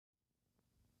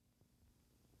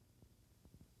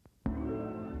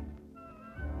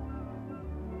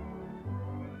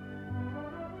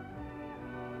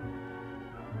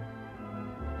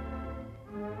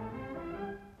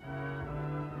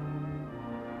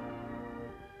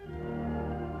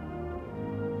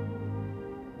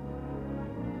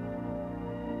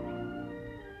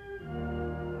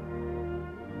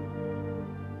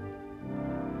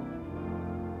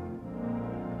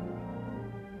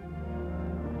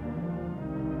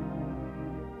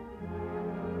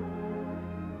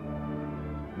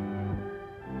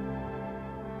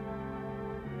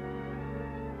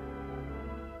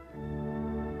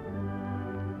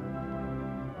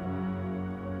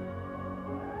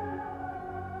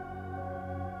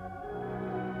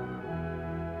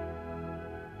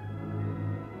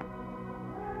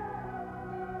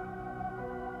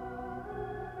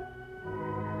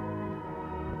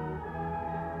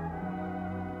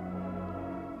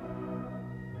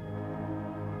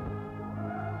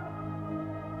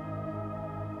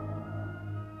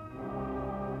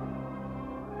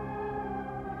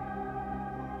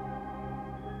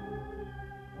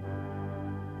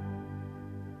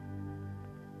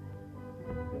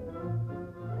This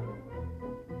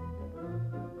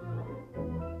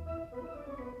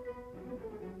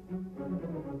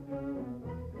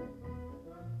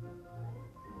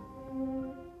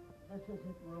is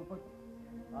it, Rupert.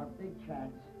 Our big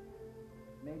chance.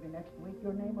 Maybe next week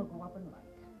your name will go up in lights.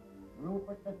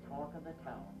 Rupert, the talk of the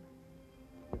town.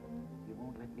 You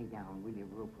won't let me down, will you,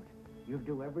 Rupert? You'll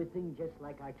do everything just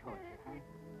like I taught you, huh?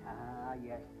 Ah,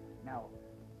 yes. Now,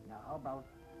 how about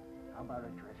a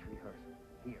dress rehearsal?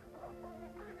 Here.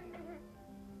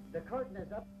 The curtain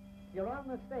is up. You're on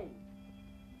the stage.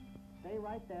 Stay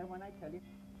right there when I tell you.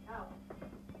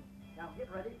 Now get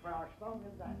ready for our song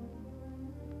and dance.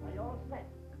 Are you all set?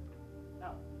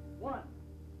 Now, 1,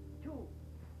 2.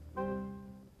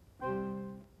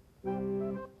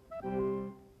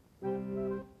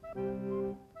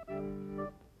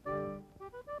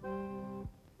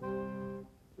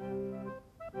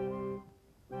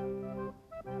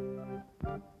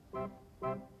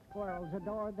 Squirrels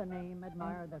adore the name,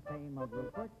 admire the fame of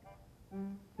Rupert.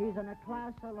 He's in a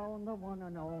class alone, the one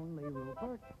and only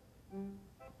Rupert.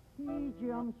 He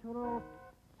jumps rope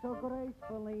so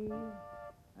gracefully,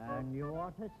 and you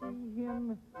ought to see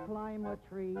him climb a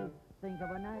tree. Think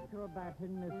of an acrobat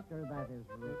in Mister, that is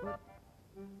Rupert.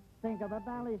 Think of a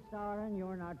ballet star, and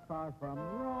you're not far from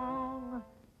wrong.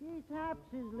 He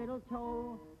taps his little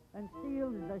toe and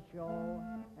steals the show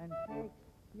and takes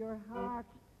your heart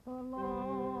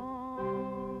along.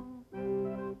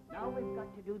 Now we've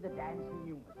got to do the dance in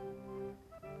unison,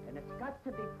 and it's got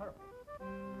to be perfect,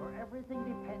 for everything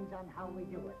depends on how we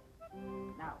do it.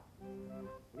 Now,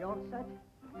 you all set?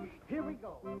 Here we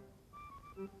go.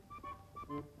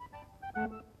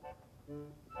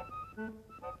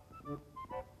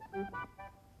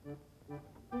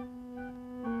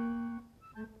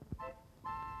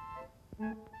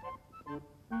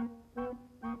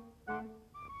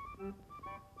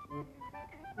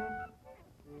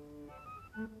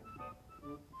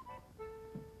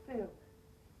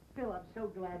 Phil, I'm so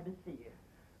glad to see you.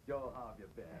 Joe, how have you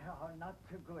been? Oh, not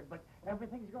too good, but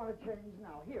everything's going to change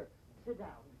now. Here, sit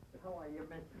down. How are you,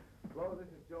 miss? Flo, this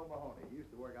is Joe Mahoney. He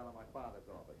used to work out of my father's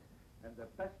office, and the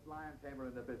best lion tamer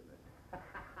in the business.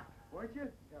 Weren't you?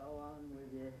 Go on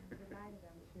with you. Delighted,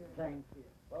 I'm sure. Thank you.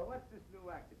 Well, what's this new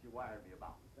act that you wired me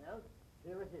about? Well,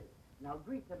 here it is. Now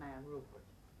greet the man, Rupert.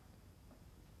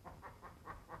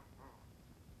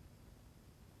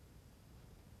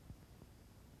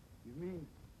 You mean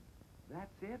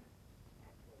that's it?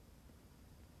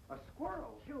 A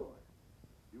squirrel? Sure.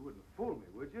 You wouldn't fool me,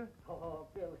 would you? Oh,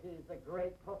 Bill, he's a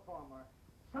great performer.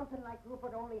 Something like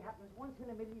Rupert only happens once in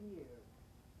a million years.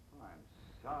 I'm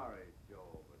sorry,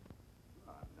 Joe, but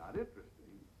I'm not interested.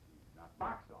 He's not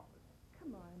box office.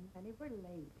 Come on, honey, we're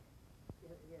late.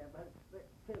 Yeah, but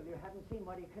Phil, you haven't seen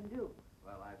what he can do.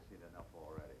 Well, I've seen enough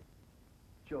already.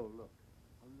 Joe, look.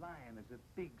 A lion is a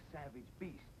big, savage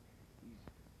beast. He's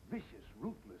vicious,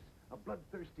 ruthless, a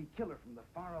bloodthirsty killer from the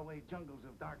faraway jungles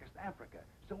of darkest Africa.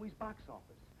 So he's box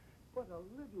office. But a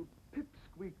little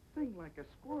pipsqueak thing like a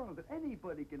squirrel that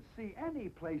anybody can see any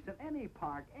place, in any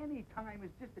park, any time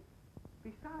is just a...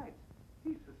 Besides,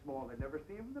 he's so small they never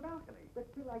see him from the balcony. But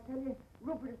Phil, I tell you,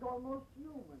 Rupert is almost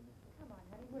human. Come on,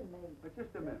 honey, we're late. But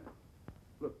just a minute.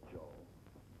 Look, Joe,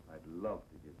 I'd love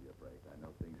to give you a break. I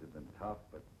know things have been tough,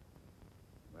 but,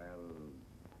 well,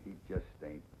 he just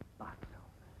ain't box office.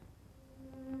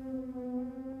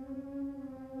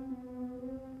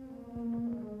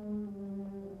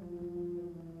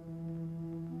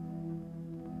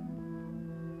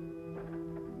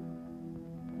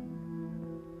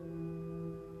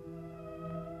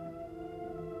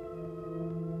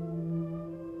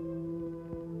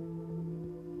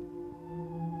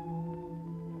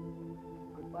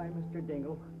 Goodbye, Mr.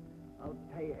 Dingle. I'll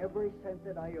pay every cent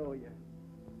that I owe you.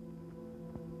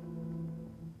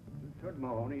 You should,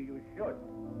 Mahoney, you should.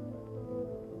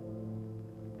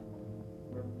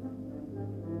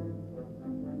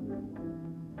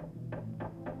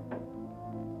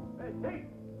 Hey, Steve!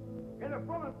 Get a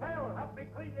broom and pail and help me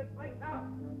clean this place out!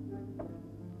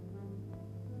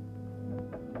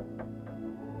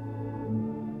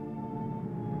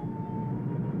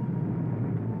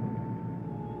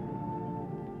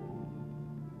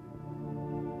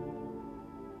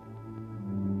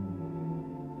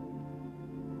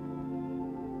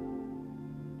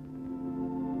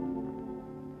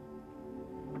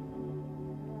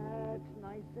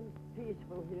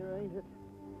 Peaceful here, ain't it?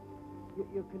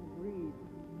 You can breathe.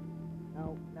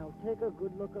 Now take a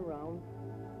good look around.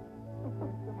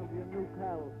 Some of your new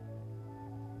pals.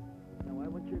 Now I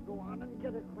want you to go on and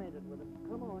get acquainted with them.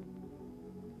 Come on.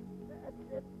 That's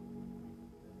it.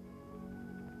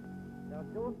 Now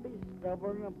don't be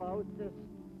stubborn about this.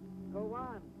 Go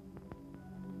on.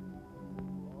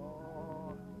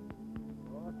 Oh,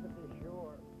 to be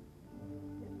sure.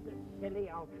 It's a silly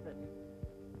outfit.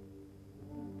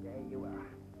 There you are.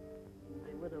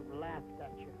 I would have laughed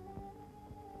at you.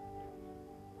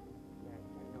 Yes,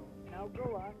 I know. Now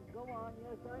go on, go on.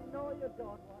 Yes, I know you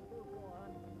don't want to. Go on.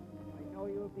 I know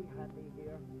you'll be happy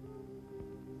here.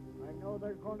 I know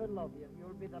they're going to love you.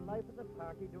 You'll be the life of the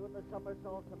party, doing the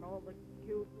somersaults and all the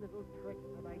cute little tricks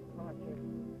that I taught you.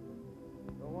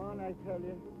 Go on, I tell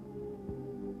you.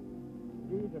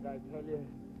 Beat it, I tell you.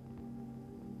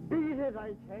 Beat it,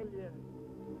 I tell you.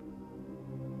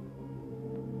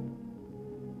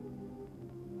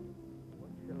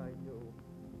 What shall I do?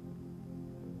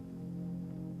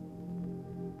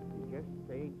 He just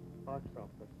stayed box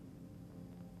office.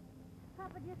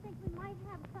 Papa, do you think we might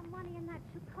have some money in that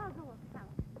Chicago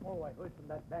account? Oh, I heard from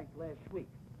that bank last week.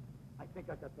 I think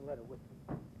I got the letter with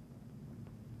me.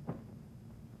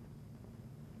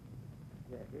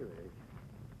 Yeah, here it is.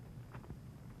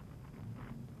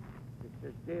 It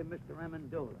says, Dear Mr.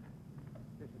 Amendola,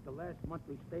 this is the last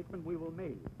monthly statement we will mail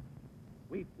you.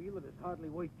 We feel it is hardly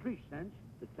worth 3 cents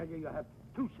to tell you have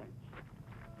 2 cents.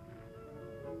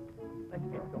 Let's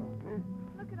get going, huh?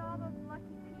 Look at all those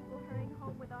lucky people hurrying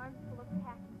home with arms full of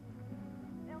packages.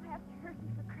 They'll have turkey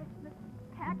for Christmas,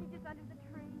 packages under the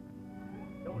tree.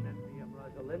 Don't envy him,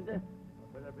 Rosalinda.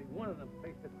 But every one of them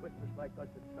faced a Christmas like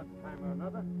us at some time or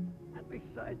another. And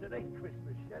besides, it ain't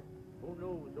Christmas yet. Who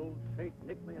knows, old Saint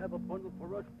Nick may have a bundle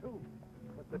for us, too.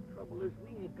 But the trouble is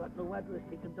we ain't got no address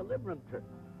he can deliver them to.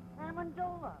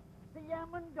 Amendola. The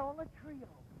Amendola Trio.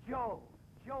 Joe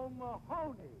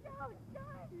Mahoney. Oh,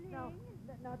 darling.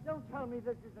 Now, don't tell me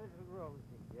this is little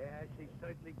Rosie. Yeah, she's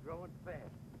certainly growing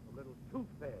fast. A little too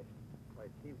fast. Why,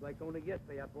 it seems like only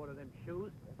yesterday I bought her them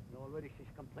shoes, and already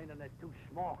she's complaining they're too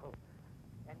small.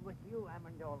 And with you,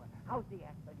 Amendola, how's the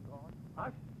act been going?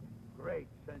 Us? Great,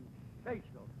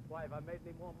 sensational. Why, if I made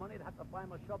any more money, I'd have to buy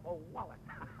myself a wallet.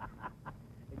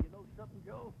 And you know something,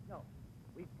 Joe? No.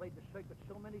 We've played the circuit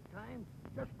so many times,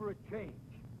 just for a change.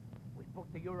 We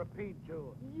booked the European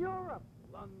tour. Europe?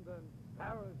 London,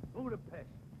 Paris, Budapest.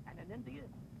 And in India,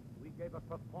 we gave a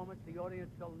performance the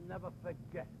audience will never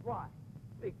forget. Why?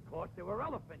 Because there were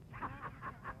elephants.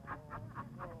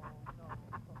 No.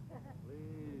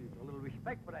 Please, a little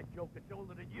respect for that joke that's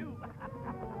older than you.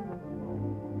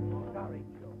 Sorry,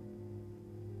 Joe.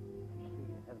 I see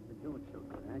you haven't been doing so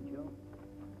good, huh, Joe?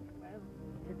 Well,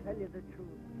 to tell you the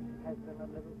truth, it has been a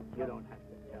little... You don't have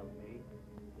to tell me.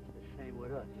 It's the same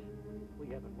with us. We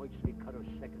haven't worked since we cut our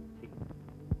second teeth.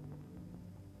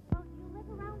 Oh, you live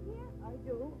around here? I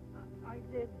do. I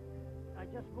did. I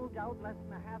just moved out less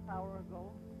than a half hour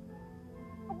ago.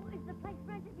 Oh, is the place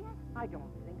rented yet? I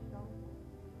don't think so.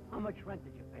 How much rent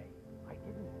did you pay? I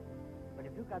didn't. But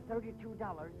if you got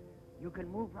 $32, you can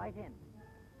move right in.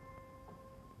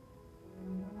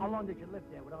 How long did you live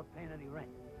there without paying any rent?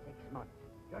 6 months.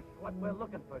 Just what we're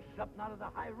looking for, something out of the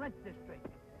high rent district.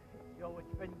 Joe,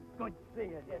 it's been good seeing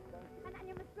you. Yes, sir. And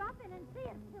you must drop in and see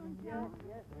us soon, Joe.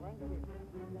 Yes, thank you.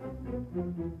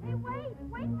 Hey,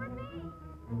 wait for me.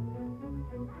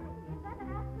 You better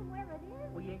ask him where it is.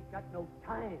 We ain't got no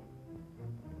time.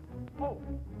 Oh,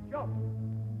 Joe.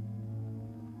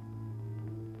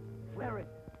 Where is it?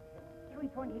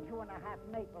 322 and a half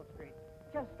Maple Street.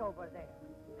 Just over there.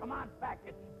 Come on back.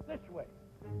 It's this way.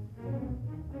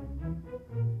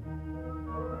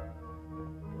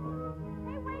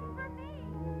 Hey, wait for me.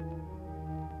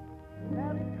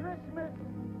 Merry Christmas.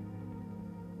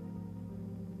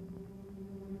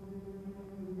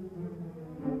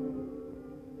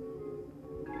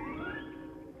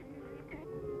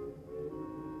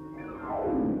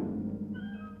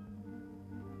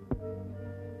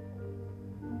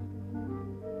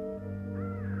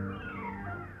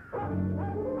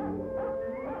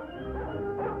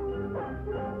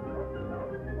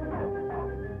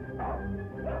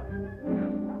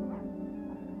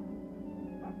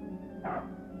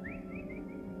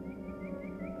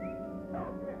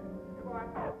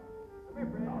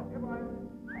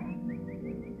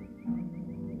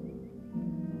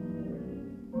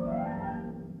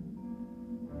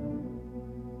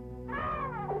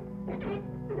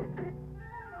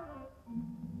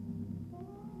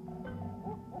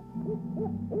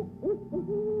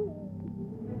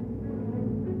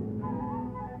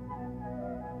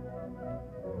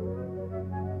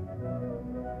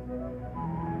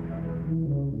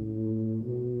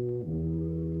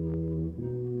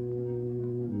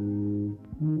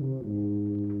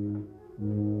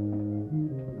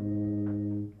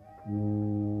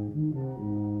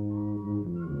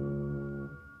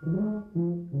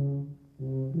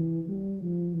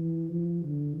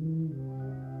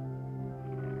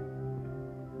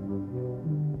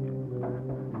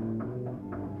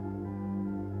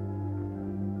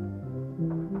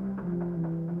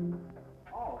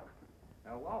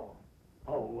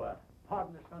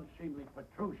 pardon this unseemly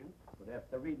protrusion, but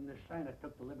after reading this sign, I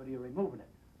took the liberty of removing it.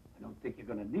 I don't think you're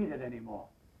going to need it anymore.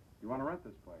 You want to rent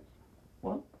this place?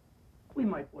 Well, we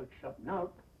might work something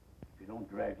out if you don't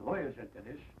drag lawyers into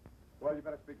this. Well, you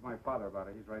better speak to my father about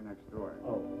it. He's right next door.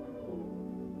 Oh.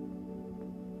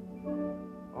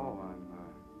 Oh, on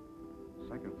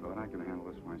second thought, I can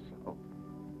handle this myself.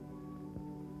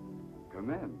 Come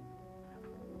in.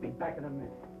 Be back in a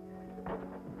minute.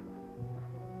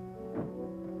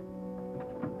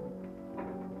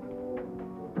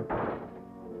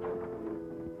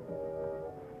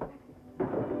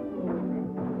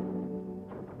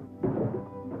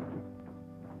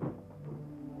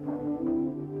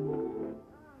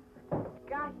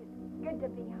 Gosh, it's good to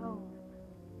be home.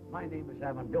 My name is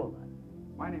Amendola.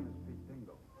 My name is Pete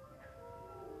Dingle.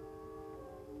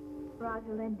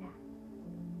 Rosalinda.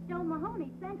 Joe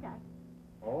Mahoney sent us.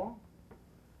 Oh?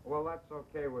 Well, that's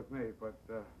okay with me, but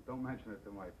don't mention it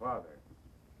to my father.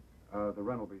 The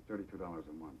rent will be $32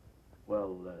 a month.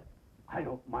 Well, I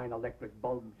don't mind electric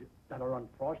bulbs that are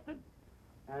unfrosted.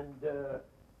 And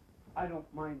I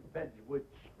don't mind beds with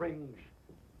springs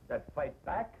that fight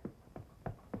back.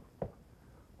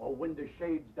 Or window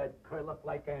shades that curl up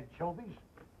like anchovies.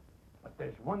 But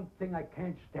there's one thing I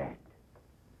can't stand.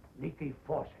 Leaky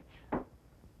faucets.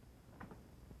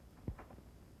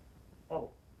 Oh,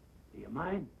 do you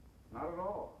mind? Not at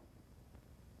all.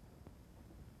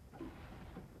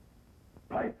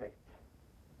 Perfect.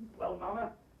 Well,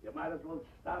 Mama, you might as well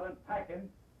start unpacking.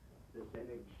 This ain't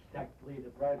exactly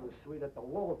the bridal suite at the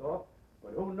Waldorf,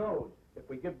 but who knows? If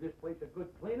we give this place a good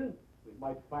cleaning, we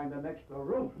might find an extra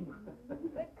room.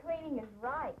 Good cleaning is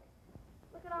right.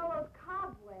 Look at all those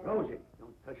cobwebs. Rosie,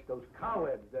 don't touch those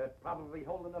cobwebs. They're probably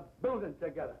holding the building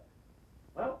together.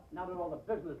 Well, now that all the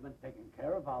business has been taken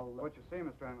care of, I'll... What you see,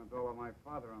 Mr. Amendola, my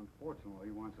father, unfortunately,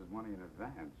 wants his money in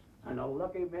advance. And a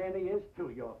lucky man he is, too,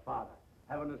 your father.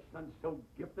 Having a son so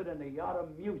gifted in the art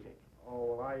of music.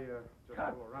 Oh, well, I just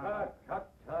fool around.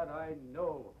 Cut, I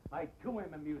know. I, too,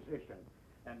 am a musician.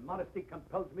 And modesty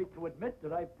compels me to admit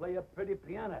that I play a pretty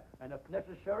piano. And if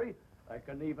necessary, I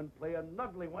can even play an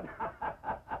ugly one.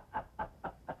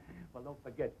 Well, don't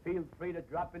forget, feel free to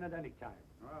drop in at any time.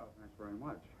 Well, thanks very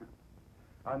much.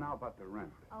 Now about the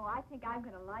rent. Oh, I think I'm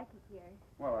going to like it here.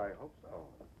 Well, I hope so.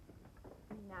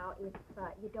 Now, if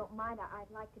you don't mind,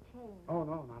 I'd like to change. Oh,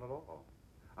 no, not at all.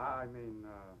 I mean,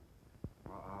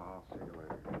 I'll see you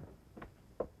later.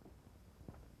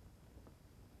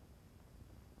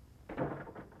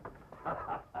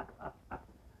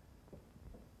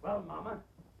 Well, Mama,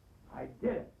 I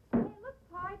did it. Hey, look,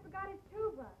 Pa, I forgot his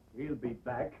tuba. He'll be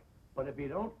back. But if he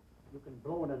don't, you can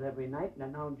blow in it every night and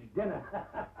announce dinner.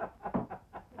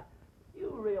 You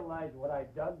realize what I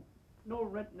done? No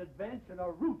rent in advance and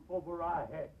a roof over our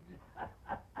heads.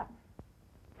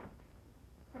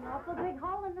 It's an awful big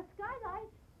hole in the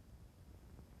skylight.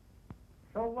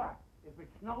 So what? If it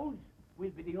snows,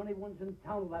 we'll be the only ones in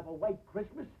town who'll have a white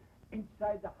Christmas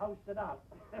inside the house and out.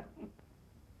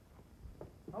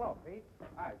 Hello, Pete.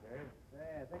 Hi, Dave.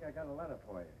 Hey, I think I got a letter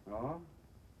for you. Oh?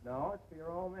 No, it's for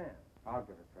your old man. I'll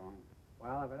give it to him.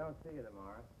 Well, if I don't see you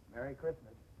tomorrow, Merry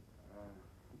Christmas.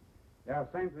 Yeah,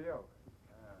 same to you.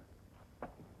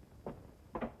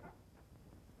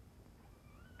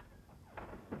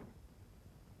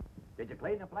 Did you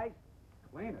clean the place?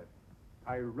 Clean it.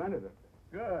 I rented it.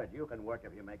 Good. You can work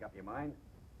if you make up your mind.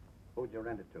 Who'd you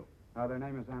rent it to? Their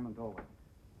name is Amendola.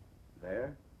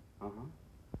 There? Uh-huh.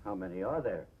 How many are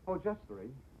there? Oh, just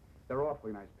 3. They're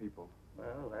awfully nice people.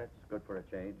 Well, that's good for a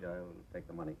change. I'll take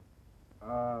the money.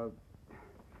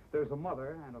 There's a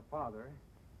mother and a father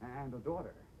and a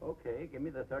daughter. Okay, give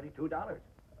me the $32.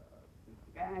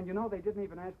 And, you know, they didn't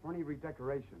even ask for any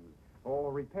redecorations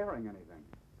or repairing anything.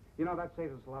 You know, that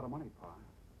saves us a lot of money, Pa.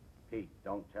 Pete,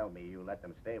 don't tell me you let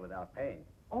them stay without paying.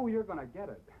 Oh, you're going to get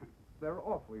it. They're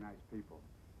awfully nice people.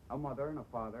 A mother and a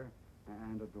father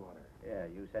and a daughter. Yeah,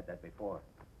 you said that before.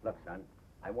 Look, son,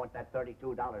 I want that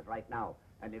 $32 right now.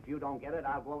 And if you don't get it,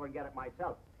 I'll go over and get it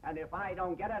myself. And if I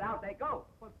don't get it, out they go.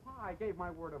 But, Pa, I gave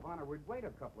my word of honor we'd wait a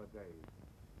couple of days.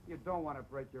 You don't want to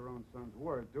break your own son's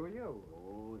word, do you?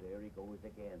 Oh, there he goes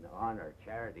again. Honor,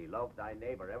 charity, love thy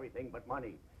neighbor, everything but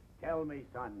money. Tell me,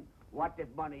 son, what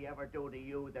did money ever do to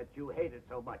you that you hated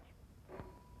so much?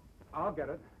 I'll get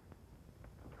it.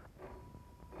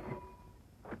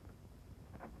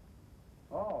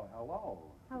 Oh,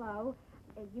 hello. Hello.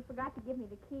 You forgot to give me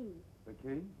the key. The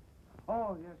key?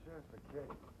 Oh, yes, the key.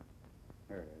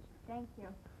 Here it is. Thank you.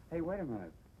 Hey, wait a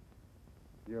minute.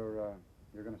 You're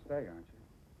going to stay, aren't you?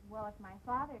 Well, if my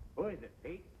father... Who is it,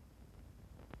 Pete?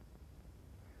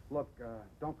 Look,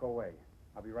 don't go away.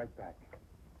 I'll be right back.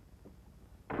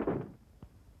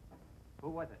 Who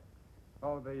was it?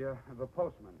 Oh, the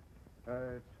postman.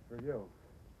 It's for you.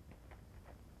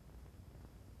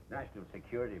 National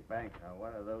Security Bank. Now,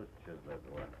 what are those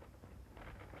chiseled ones?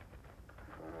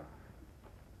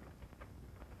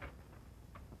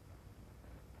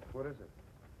 What is it?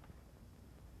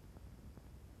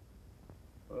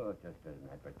 Oh, just an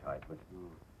advertisement.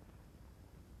 Oh.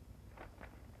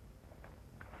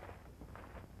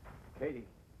 Katie,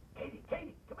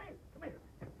 come here. Frank,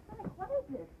 what is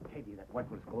this? Katie, that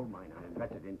worthless gold mine I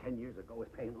invested in 10 years ago is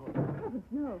paying off. Heavens,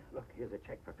 no. Look, here's a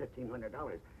check for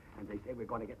 $1,500, and they say we're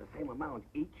going to get the same amount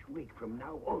each week from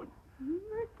now on.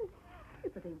 Mercy.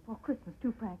 It's the day before Christmas,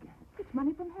 too, Frank. It's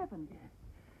money from heaven.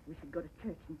 We should go to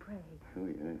church and pray. Oh,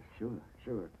 yeah,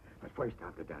 sure. But first,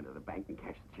 I'll go down to the bank and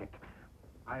cash the check.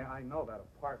 I know that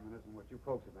apartment isn't what you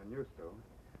folks have been used to.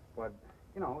 But,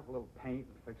 you know, with a little paint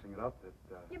and fixing it up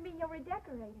that, You mean you'll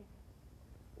redecorate it?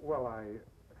 Well,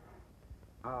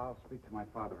 I'll speak to my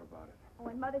father about it. Oh,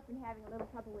 and Mother's been having a little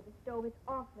trouble with the stove. It's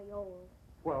awfully old.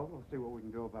 Well, we'll see what we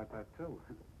can do about that, too.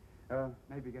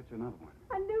 Maybe get you another one.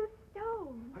 A new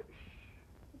stove. Shh.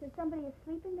 Is there somebody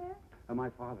asleep in there? My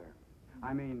father.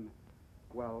 I mean,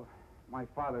 well, my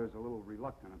father's a little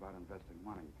reluctant about investing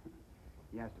money.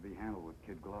 He has to be handled with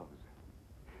kid gloves.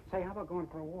 Say, how about going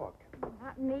for a walk?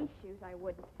 Not in these shoes, I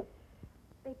wouldn't.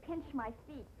 They pinch my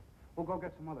feet. We'll go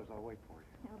get some others. I'll wait for you.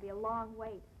 It'll be a long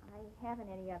wait. I haven't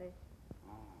any others.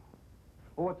 Oh.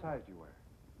 Well, what size do you wear?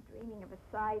 Dreaming of a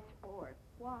size 4.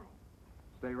 Why?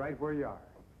 Stay right where you are.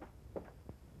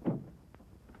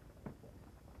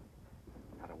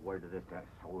 Not a word of this to a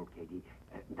soul, Katie.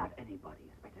 Not anybody,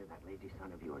 especially that lazy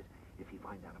son of yours. If he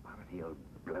finds out about it, he'll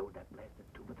blow that blasted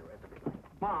tube for the rest of his life.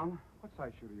 Mom, what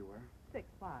size shoe do you wear?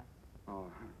 6'5". Oh,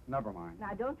 never mind.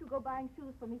 Now, don't you go buying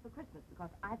shoes for me for Christmas, because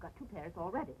I've got 2 pairs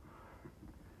already.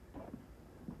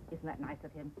 Isn't that nice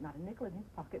of him? Not a nickel in his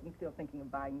pocket, and still thinking of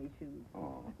buying me shoes.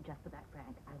 Oh. Just for that,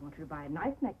 Frank, I want you to buy a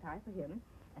nice necktie for him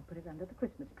and put it under the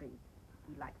Christmas tree.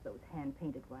 He likes those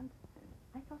hand-painted ones.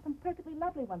 I saw some perfectly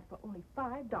lovely ones for only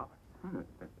 $5. Huh,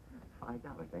 that's $5,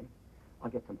 eh? I'll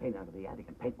get some paint out of the attic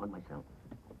and paint one myself.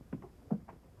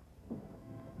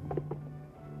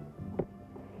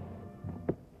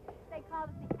 They call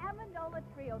it the Amendola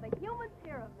Trio, the human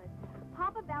pyramid.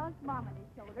 Papa balanced Mom on his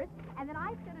shoulders, and then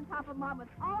I stood on top of Mama,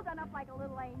 all done up like a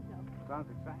little angel. Sounds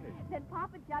exciting. Then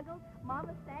Papa juggled,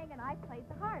 Mama sang, and I played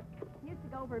the harp. Used to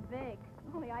go over big.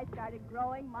 Only I started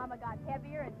growing, Mama got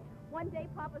heavier, and one day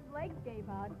Papa's legs gave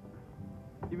out.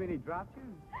 You mean he dropped you?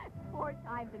 4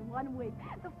 times in 1 week.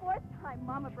 The 4th time,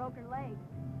 Mama broke her leg.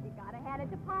 You gotta hand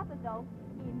it to Papa, though.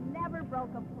 He never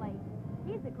broke a plate.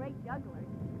 He's a great juggler.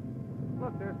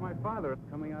 Look, there's my father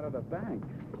coming out of the bank.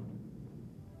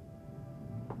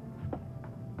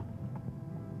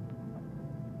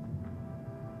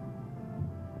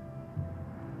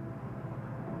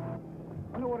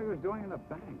 I wonder what he was doing in the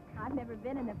bank. I've never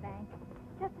been in a bank.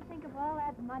 Just to think of all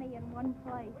that money in one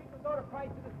place. We could go to price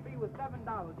of this tree with $7.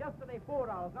 Yesterday,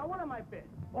 $4. Now, what am I bid?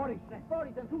 40 cents.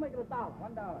 40 cents. Who make it $1?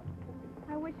 $1.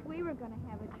 I wish we were going to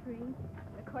have a tree.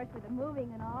 Of course, with the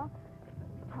moving and all.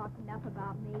 We've talked enough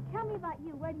about me. Tell me about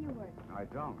you. Where do you work? I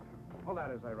don't. Well, that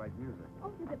is, I write music.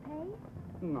 Oh, does it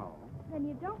pay? No. Then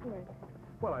you don't work.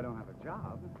 Well, I don't have a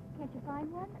job. Can't you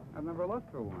find one? I've never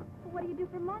looked for one. Well, what do you do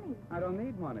for money? I don't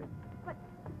need money. But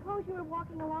suppose you were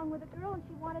walking along with a girl and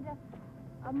she wanted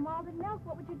a malted milk.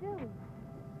 What would you do?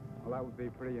 Well, that would be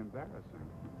pretty embarrassing.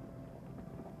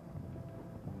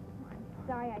 Oh, I'm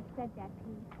sorry I said that,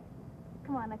 Pete.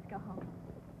 Come on, let's go home.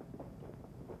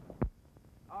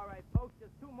 All right, folks,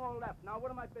 there's 2 more left. Now, what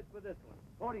am I bid for this one?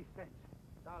 40 cents.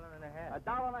 $1.50.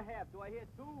 $1.50. Do I hear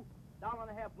 2?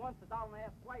 $1.50 once, $1.50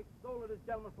 twice. Sold to this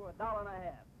gentleman for $1.50.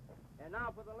 And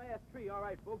now for the last tree. All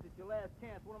right, folks, it's your last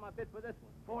chance. What am I bid for this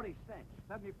one? 40 cents.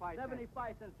 75 cents.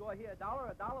 75 cents. Do I hear $1?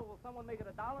 $1? Will someone make it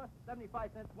 $1?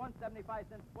 75 cents once, 75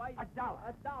 cents twice. $1. $1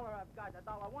 I've got.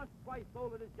 $1 once, twice.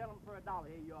 Sold to this gentleman for $1.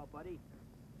 Here you are, buddy.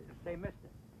 Say, mister,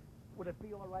 would it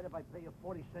be all right if I pay you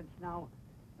 40 cents now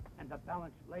and the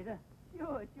balance later?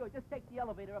 Sure. Just take the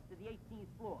elevator up to the 18th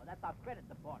floor. That's our credit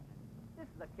department. This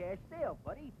is a cash sale,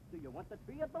 buddy. Do you want the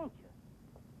tree or don't you?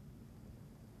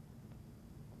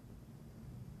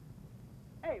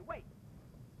 Hey, wait.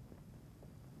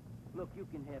 Look, you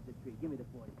can have the tree. Give me the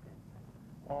 40 cents.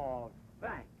 Oh,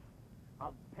 thanks.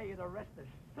 I'll pay you the rest as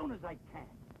soon as I can.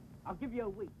 I'll give you a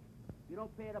week. If you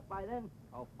don't pay it up by then,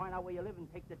 I'll find out where you live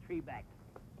and take the tree back.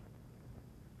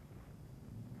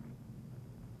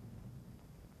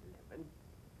 11,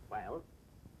 12,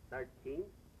 13,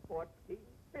 14,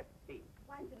 15.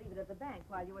 Why didn't you leave it at the bank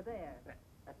while you were there?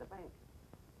 At the bank.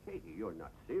 Katie, you're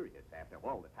not serious after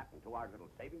all that happened to our little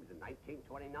savings in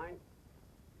 1929?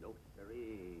 No,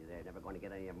 sirree. They're never going to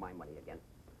get any of my money again.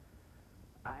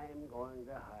 I'm going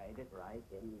to hide it right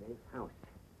in this house.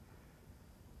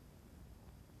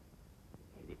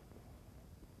 Katie,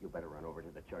 you better run over to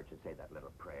the church and say that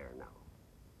little prayer now.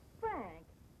 Frank,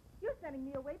 you're sending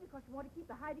me away because you want to keep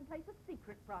the hiding place a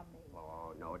secret from me.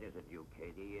 Oh, no, it isn't you,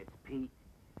 Katie. It's Pete.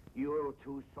 You're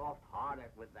too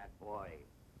soft-hearted with that boy.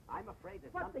 I'm afraid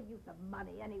that What's the use of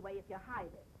money, anyway, if you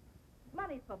hide it?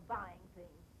 Money's for buying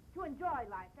things, to enjoy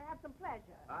life, to have some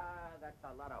pleasure. Ah, that's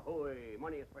a lot of hooey.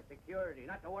 Money is for security,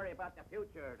 not to worry about the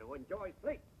future, to enjoy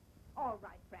sleep. All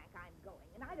right, Frank, I'm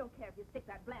going. And I don't care if you stick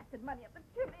that blasted money up the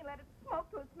chimney and let it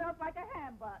smoke till it smells like a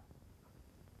ham butt.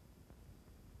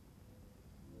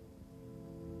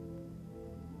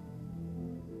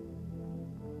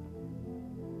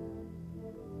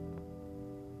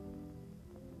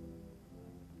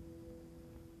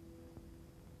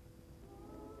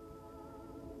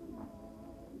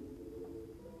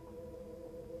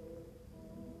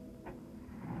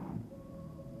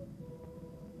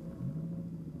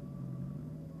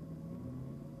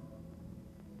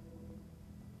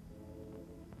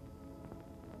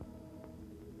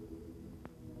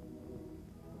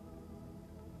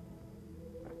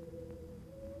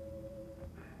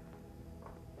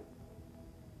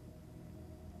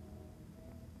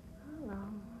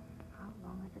 How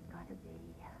long is it got to be?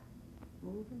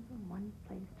 Moving from one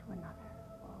place to another.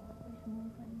 Always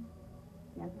moving.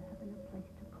 Never having a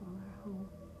place to call our home.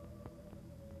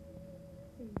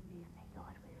 Believe me,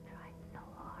 Lord, we've tried so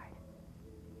hard.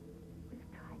 We've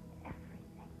tried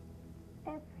everything.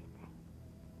 Everything.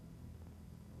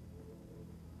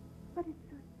 But it's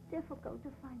so difficult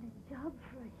to find a job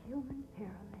for a human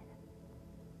pyramid.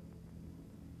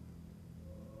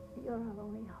 You're our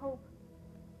only hope.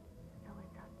 So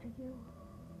it's up to you.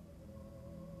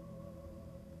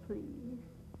 Please.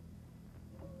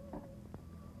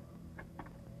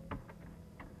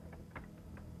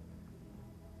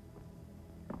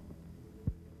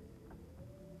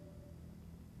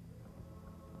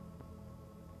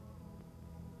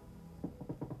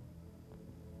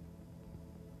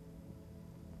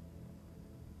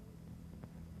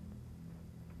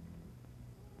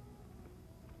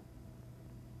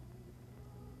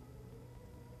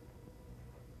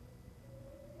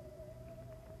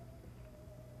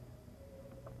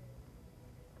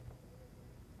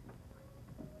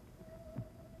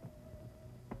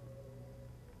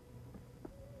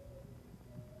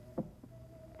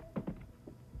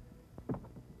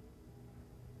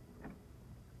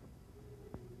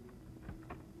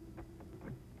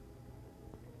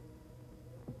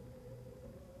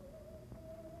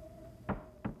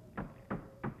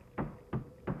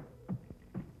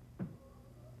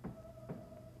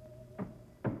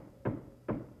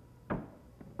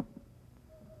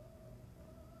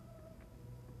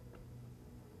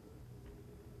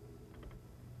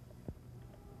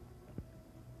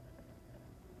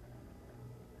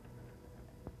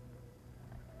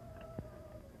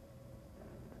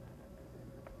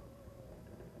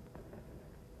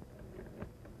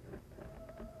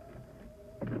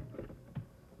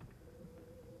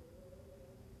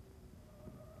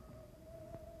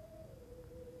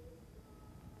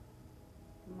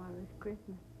 Tomorrow's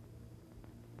Christmas.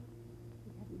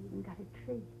 We haven't even got a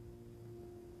tree.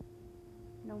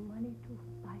 No money to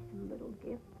buy some little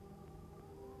gift.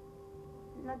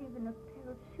 Not even a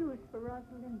pair of shoes for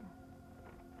Rosalinda.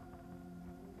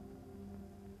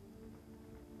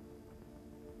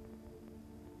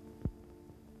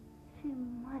 She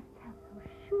must have those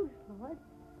shoes, Lord.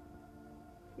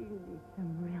 She needs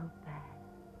them real bad.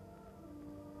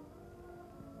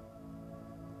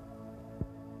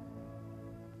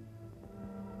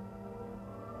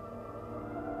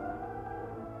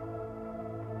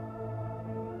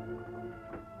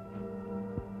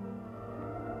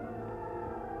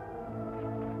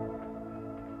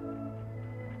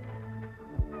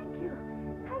 Thank you.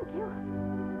 Thank you.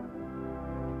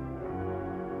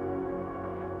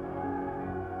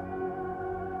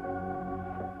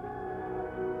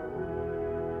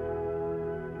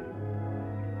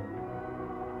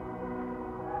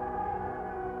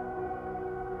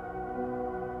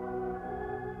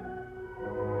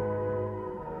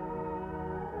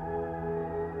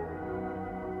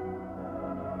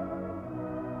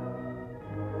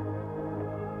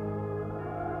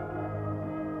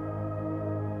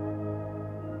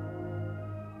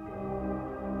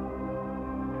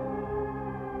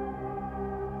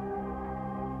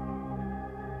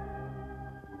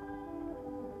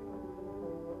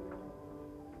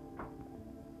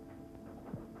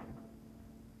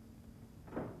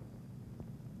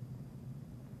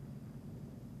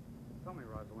 Tell me,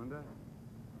 Rosalinda,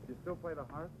 You still play the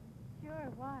harp?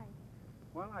 Sure, why?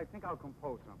 Well, I think I'll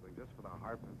compose something just for the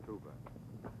harp and tuba.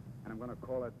 And I'm going to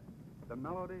call it The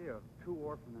Melody of Two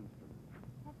Orphan Instruments.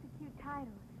 That's a cute title.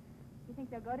 You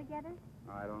think they'll go together?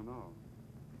 I don't know.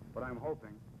 But I'm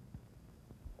hoping.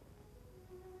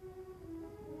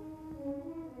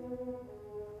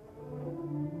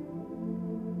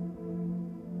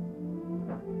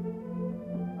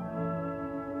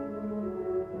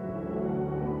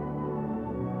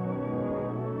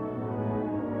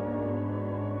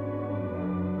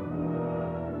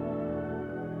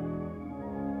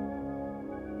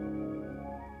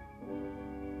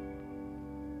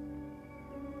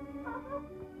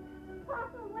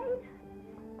 Papa, wait.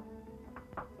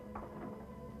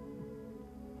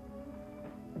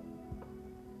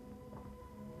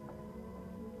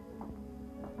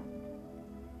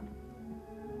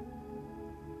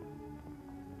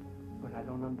 But I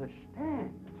don't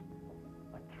understand.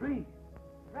 A tree,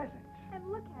 presents. And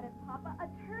look at it, Papa. A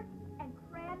turkey and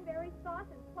cranberry sauce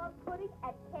and plum pudding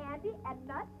and candy and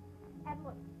nuts. And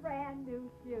look, brand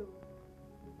new shoes.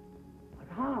 But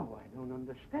how? I don't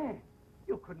understand.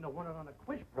 You couldn't have won it on a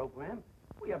quiz program.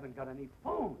 We haven't got any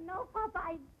phone. No, Papa,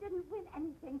 I didn't win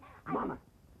anything. Mama,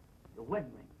 your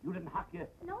wedding ring. You didn't hock your...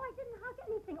 No, I didn't hug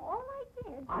anything. All I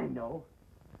did... I know.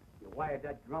 You wired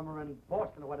that drummer in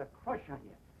Boston with a crush on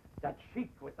you. That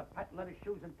sheik with the patent leather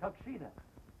shoes and tuxedo.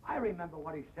 I remember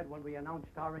what he said when we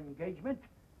announced our engagement.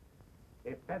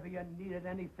 If ever you needed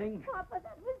anything... Papa,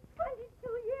 that was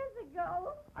 22 years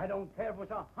ago. I don't care if it was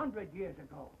 100 years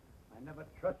ago. I never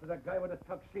trusted a guy with a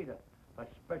tuxedo,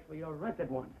 especially a rented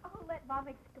one. Oh, let Mom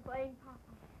explain, Papa.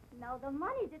 No, the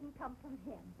money didn't come from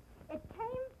him. It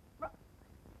came from...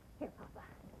 Here, Papa.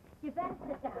 You better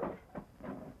sit down.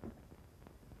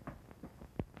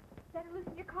 Better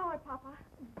loosen your collar, Papa.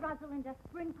 Rosalind, just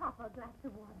bring Papa a glass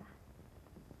of water.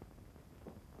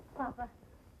 Papa,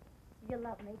 you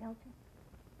love me, don't you?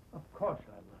 Of course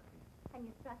I love you. And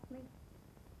you trust me?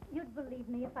 You'd believe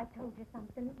me if I told you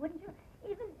something, wouldn't you?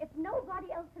 Even if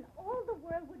nobody else in all the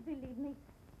world would believe me,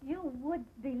 you would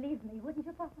believe me, wouldn't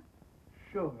you, Papa?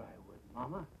 Sure I would,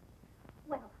 Mama.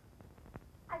 Well,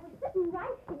 I was sitting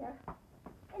right here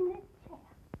in this chair,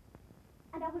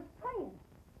 and I was praying.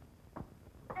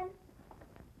 And,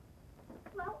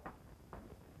 well,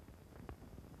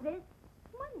 this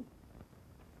money,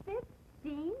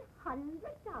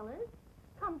 $1,500,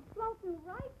 comes floating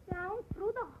right down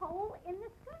through the hole in the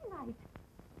skylight.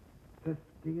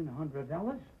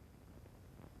 $1,500?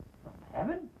 From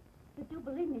heaven? You do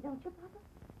believe me, don't you, Papa?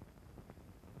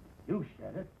 You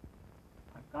said it.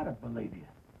 I've got to believe you.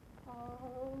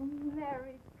 Oh,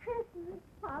 Merry Christmas,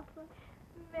 Papa.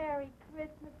 Merry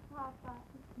Christmas, Papa.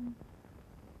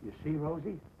 You see,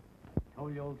 Rosie? I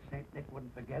told you old St. Nick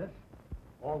wouldn't forget us.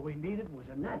 All we needed was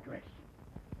an address.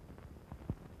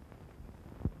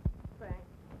 Frank,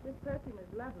 this perfume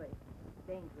is lovely.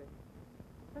 Dangerous.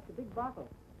 Such a big bottle.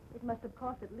 It must have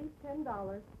cost at least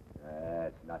 $10.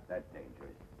 It's not that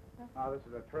dangerous. Oh, this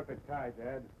is a terrific tie,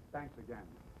 Dad. Thanks again.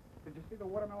 Did you see the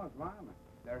watermelons, Mom?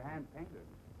 They're hand-painted.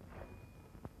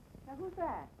 Now, who's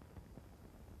that?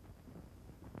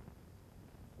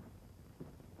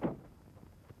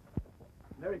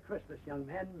 Merry Christmas, young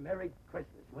man. Merry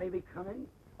Christmas. May we come in?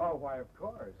 Oh, why, of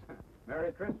course.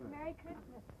 Merry Christmas. Merry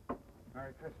Christmas.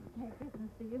 Merry Christmas. Merry Christmas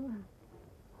to you.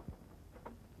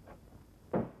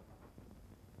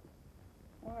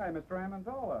 Why, Mr.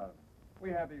 Amendola, we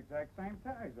have the exact same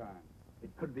ties on.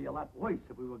 It could be a lot worse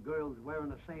if we were girls wearing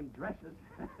the same dresses.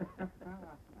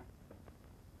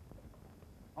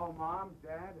 Oh, Mom,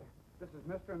 Dad, this is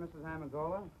Mr. and Mrs.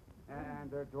 Amendola and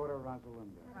their daughter,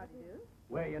 Rosalinda. How do you do?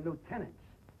 We're your new tenants.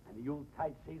 And the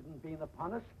Yuletide season being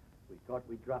upon us, we thought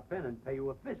we'd drop in and pay you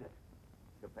a visit.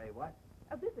 To pay what?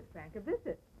 A visit, Frank, a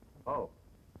visit. Oh.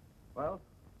 Well,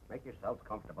 make yourselves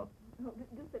comfortable. Oh,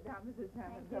 do sit down, Mrs.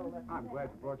 Amendola. I'm glad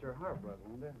you brought your harp,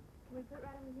 Rosalinda. Can we put it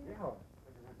right over here? Yeah.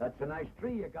 That's a nice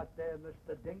tree you got there,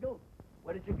 Mr. Dingle.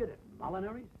 Where did you get it?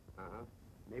 Molinary's? Uh-huh.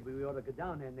 Maybe we ought to go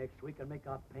down there next week and make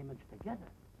our payments together.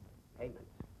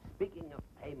 Payments. Speaking of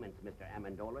payments, Mr.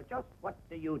 Amendola, just what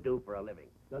do you do for a living?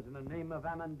 Doesn't the name of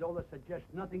Amendola suggest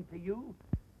nothing to you?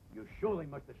 You surely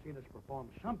must have seen us perform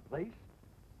someplace.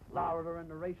 Florida in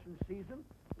the racing season,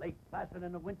 Lake Placid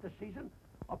in the winter season,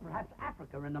 or perhaps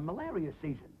Africa in the malaria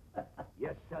season.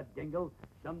 Yes, sir, Dingle.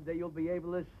 Someday you'll be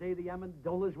able to say the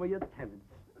Amendolas were your tenants.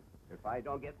 If I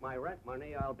don't get my rent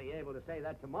money, I'll be able to say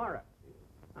that tomorrow.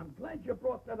 I'm glad you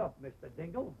brought that up, Mr.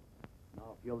 Dingle.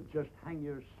 Now, if you'll just hang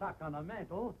your sock on the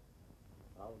mantle,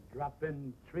 I'll drop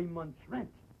in 3 months' rent.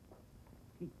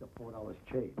 Keep the $4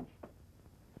 change.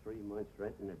 3 months'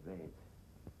 rent in advance.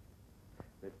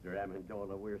 Mr.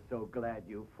 Amendola, we're so glad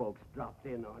you folks dropped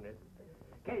in on us.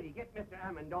 Katie, get Mr.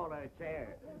 Amendola a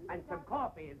chair. And some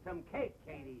coffee and some cake,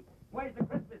 Katie. Where's the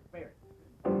Christmas spirit?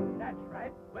 That's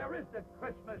right. Where is the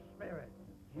Christmas spirit?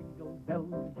 Jingle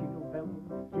bells, jingle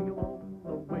all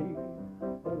the way.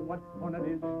 Oh, what fun it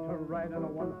is to ride in a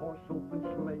one-horse open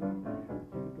sleigh.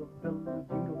 Jingle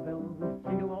bells,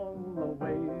 jingle all the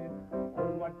way.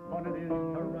 Oh, what fun it is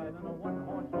to ride in a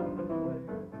one-horse open sleigh.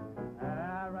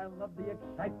 Ah, I love the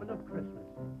excitement of Christmas.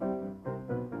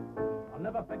 I'll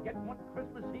never forget one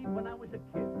Christmas Eve when I was a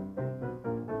kid.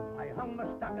 I hung my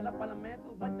stocking up on a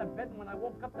mantle, went to bed, and when I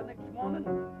woke up the next morning,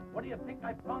 what do you think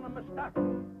I found in my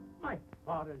stocking? My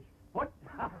father's foot.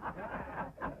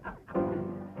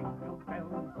 Jingle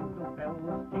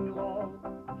bells, jingle all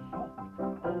soft.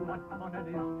 Oh, what fun it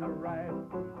is to ride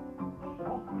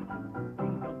soft.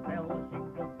 Jingle bells.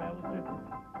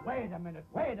 Wait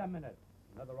a minute.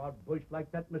 Another odd bush like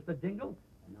that, Mr. Dingle,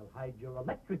 and I'll hide your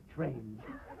electric trains.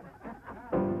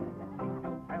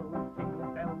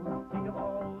 Jingle bells, jingle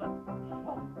all soft.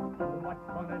 Oh, what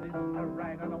fun it is to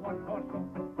ride on a one-horse open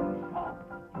soft.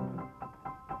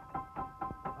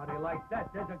 How do you like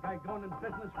that? There's a guy going in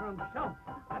business for himself.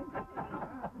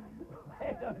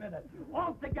 Wait a minute.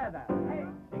 All together. Hey,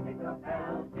 jingle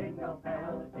bells,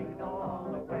 jingle all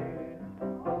the way.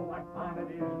 Oh, what fun it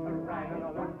is to ride on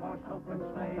a one-horse open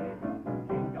sleigh.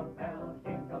 Jingle bells,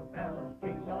 jingle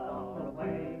all the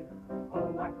way.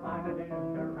 Oh, what fun it is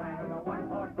to ride on a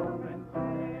one-horse open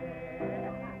sleigh.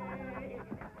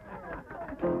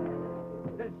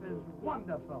 This is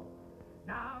wonderful.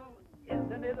 Now,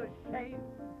 isn't it a shame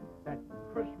that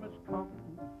Christmas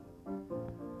comes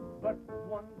but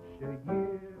once a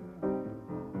year?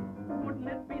 Wouldn't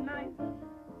it be nice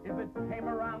if it came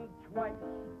around twice?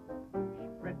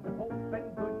 Spread hope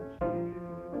and good cheer.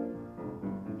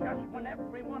 Just when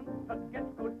everyone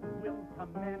forgets goodwill to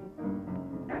men,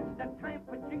 that's the time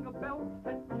for jingle bells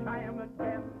to chime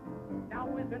again. Now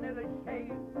isn't it a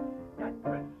shame that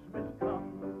Christmas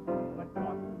comes but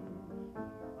once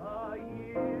a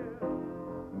year?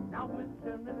 Now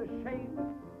isn't it a shame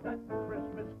that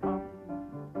Christmas comes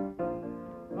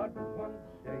but once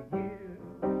a year?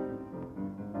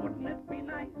 Wouldn't it be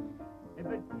nice if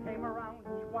it came around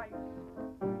twice,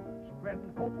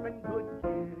 spreading hope and good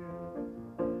cheer?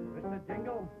 Mr.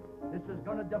 Jingle, this is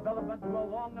going to develop into a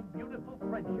long and beautiful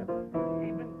friendship,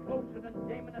 even closer than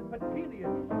Damon and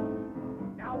Petilius.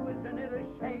 Now isn't it a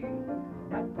shame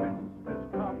that Christmas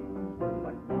comes but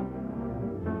once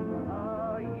a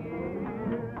year?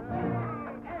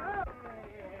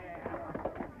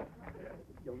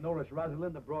 You'll notice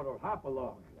Rosalinda brought her hop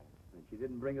along, and she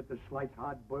didn't bring it to slice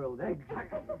hard-boiled eggs.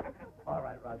 All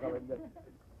right, Rosalinda.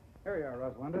 Here you are,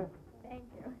 Rosalinda. Thank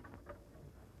you.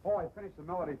 Oh, I finished the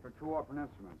melody for two orphan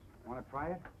instruments. Want to try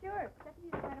it? Sure. Step the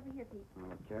music right over here, Pete.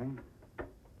 Okay.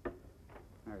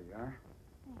 There you are.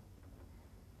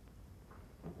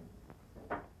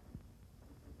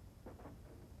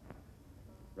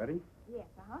 Ready? Yes,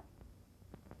 uh-huh.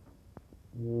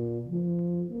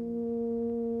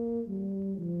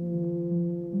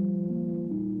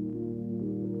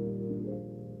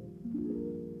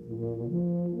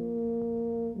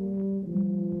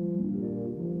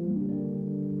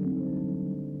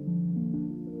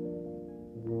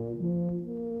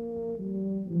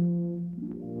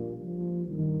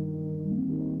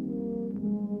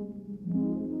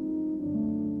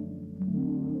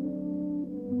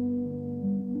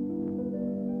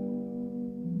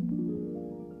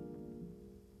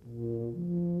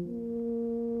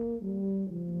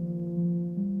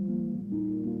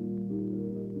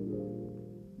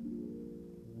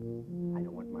 I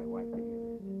don't want my wife to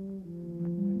hear this.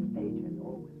 The stage has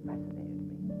always fascinated me.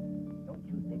 Don't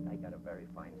you think I got a very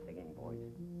fine singing voice?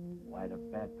 Why, the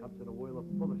bathtubs of the world are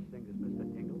full of singers, Mr.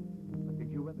 Dingle. But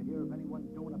did you ever hear of anyone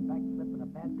doing a backflip in a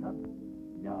bathtub?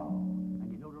 No.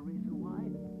 And you know the reason why?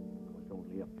 Because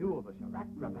only a few of us are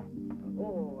acrobats.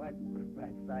 Oh,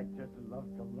 acrobats. I'd just love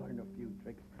to learn a few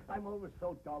tricks. I'm always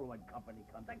so dull when company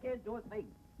comes. I can't do a thing.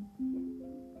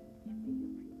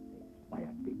 Why,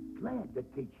 I'd be glad to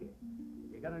teach you.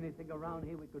 You got anything around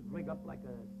here we could rig up like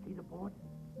a teeter board?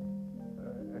 A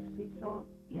seesaw?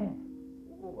 Yeah.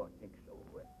 Oh, I think so.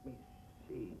 Let me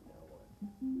see now.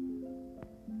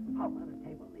 How about a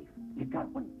table leaf? You got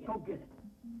one? Go get it.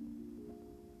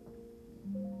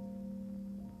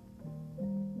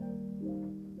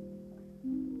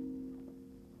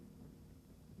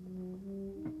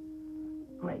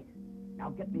 Great. Now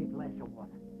get me a glass of water.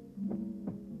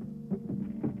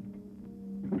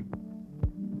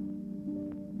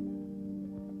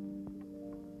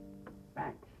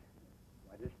 Thanks.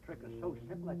 Why, this trick is so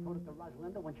simple. I taught it to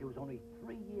Rosalinda when she was only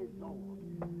 3 years old.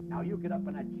 Now you get up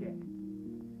in that chair.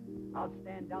 I'll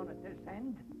stand down at this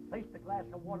end, place the glass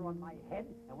of water on my head,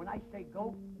 and when I say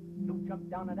go, you jump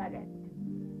down at that end.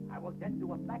 I will then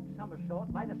do a back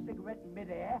somersault, light a cigarette in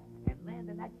midair, and land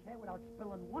in that chair without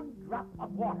spilling one drop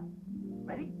of water.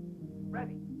 Ready?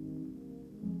 Ready.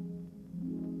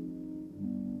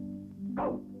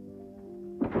 Go!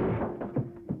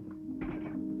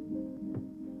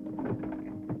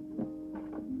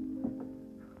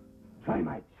 Try,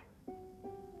 mates.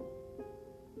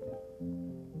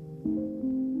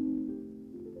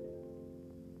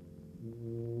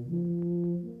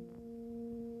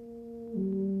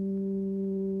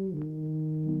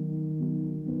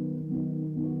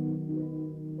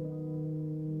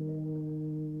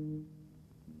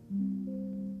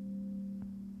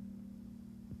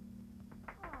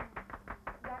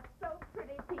 That's so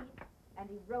pretty, Pete. And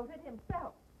he wrote it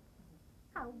himself.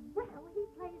 How well he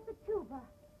plays the tuba.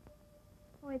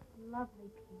 Oh, it's lovely,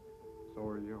 Pete. So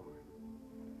are you.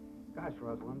 Gosh,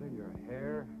 Rosalinda, your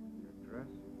hair, your dress.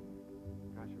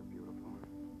 Gosh, you're beautiful.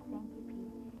 Thank you,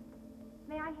 Pete.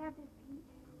 May I have this, Pete?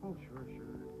 Oh, sure,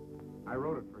 sure. I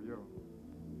wrote it for you.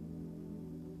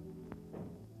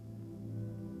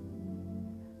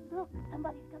 Look,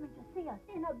 somebody's coming to see us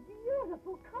in a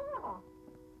beautiful car.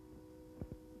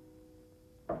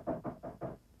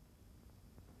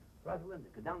 Rosalinda,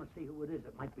 go down and see who it is.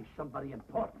 It might be somebody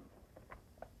important.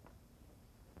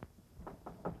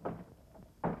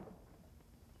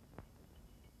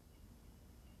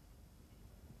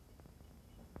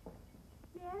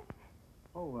 Yes?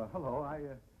 Oh, hello.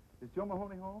 Is Joe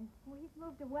Mahoney home? Well, he's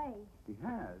moved away. He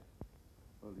has?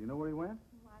 Well, do you know where he went?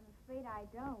 Well, I'm afraid I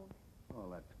don't. Oh,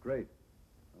 that's great.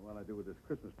 Well, what'll I do with this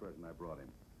Christmas present I brought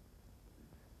him?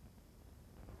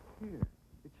 Here,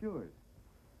 it's yours.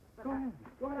 But Go ahead.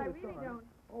 Go but ahead. I it's really all right. don't.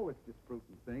 Oh, it's just fruit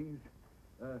and things.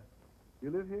 You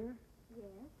live here?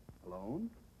 Yes? Alone?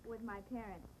 With my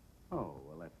parents. Oh,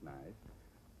 well, that's nice.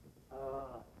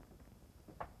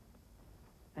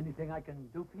 Anything I can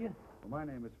do for you? Well, my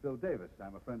name is Phil Davis.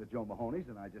 I'm a friend of Joe Mahoney's,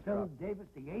 and I just Phil dropped... Davis,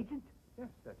 the agent? Yes,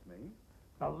 that's me.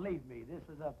 Believe me, this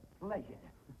is a pleasure.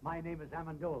 My name is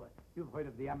Amendola. You've heard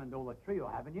of the Amendola Trio,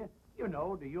 haven't you? You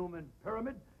know, the human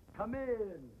pyramid. Come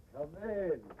in. Come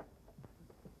in.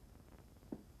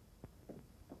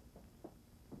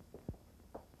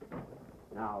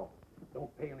 Now,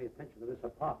 don't pay any attention to this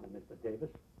apartment, Mr. Davis.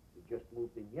 We just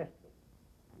moved in yesterday.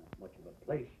 Not much of a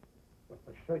place, but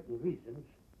for certain reasons,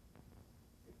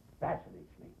 it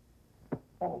fascinates me.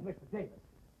 Oh, Mr. Davis,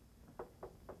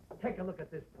 take a look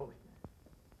at this poster.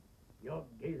 You're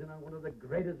gazing on one of the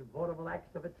greatest vaudeville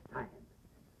acts of its time.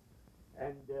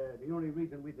 And the only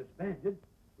reason we disbanded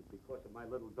is because of my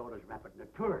little daughter's rapid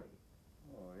maturity.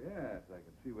 Oh, yes, I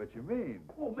can see what you mean.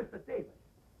 Oh, Mr. Davis,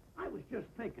 I was just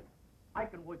thinking. I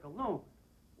can work alone.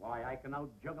 Why, I can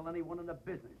out-juggle anyone in the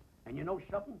business. And you know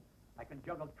something? I can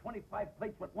juggle 25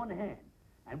 plates with one hand.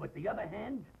 And with the other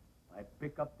hand, I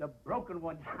pick up the broken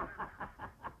ones.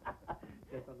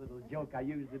 Just a little joke I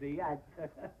used in the act.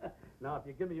 Now, if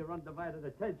you give me your undivided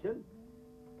attention...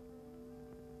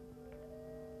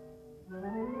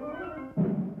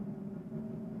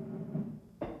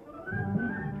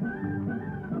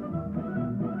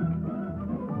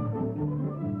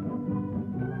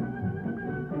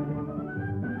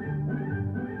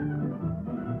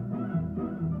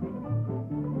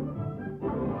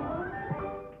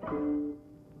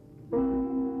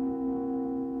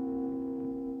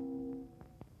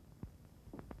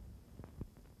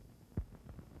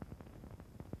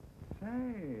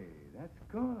 Say, that's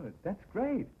good. That's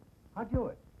great. How'd you do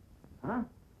it? Huh?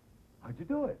 How'd you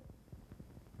do it?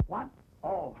 What?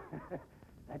 Oh,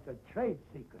 that's a trade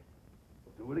secret.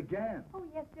 Do it again. Oh,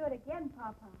 yes, do it again,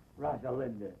 Papa.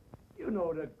 Rosalinda, you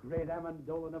know the great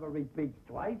Amendola never repeats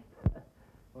twice.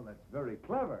 Well, that's very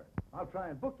clever. I'll try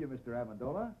and book you, Mr.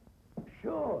 Amendola.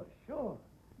 Sure, sure.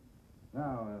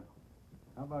 Now,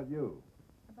 how about you?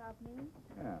 About me?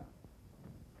 Yeah.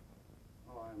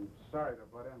 Oh, I'm sorry to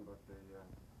butt in, but the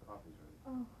coffee's ready.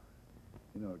 Oh,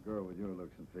 You know, a girl with your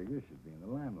looks and figure should be in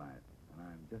the limelight. And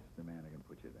I'm just the man who can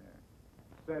put you there.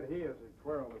 Said he as he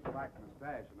twirled his black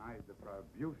mustache and eyed the proud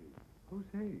beauty. Who's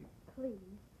he?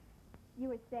 please. You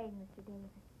were saying, Mr.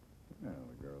 Davis. Well,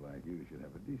 a girl like you should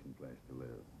have a decent place to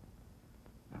live.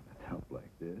 Not with help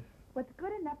like this. What's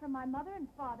good enough for my mother and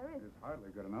father is... It's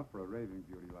hardly good enough for a raving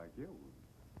beauty like you.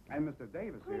 And Mr.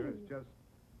 Davis here is just...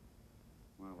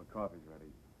 Well, the coffee's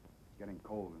ready. It's getting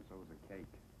cold, and so's the cake.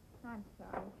 I'm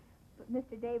sorry, but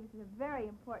Mr. Davis is a very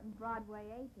important Broadway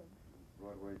agent.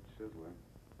 Broadway sizzler.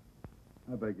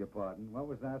 I beg your pardon. What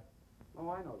was that? Oh,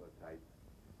 I know the type.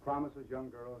 Promises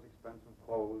young girls expensive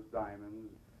clothes,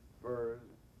 diamonds, furs,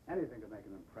 anything to make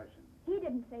an impression. He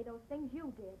didn't say those things,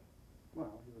 you did.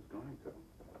 Well, he was going to.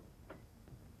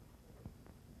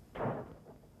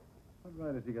 What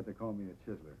right has he got to call me a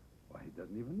chiseler? Why, he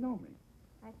doesn't even know me.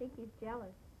 I think he's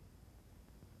jealous.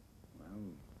 Well,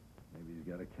 maybe he's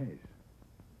got a case.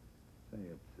 Say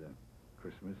it's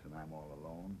Christmas and I'm all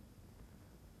alone.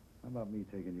 How about me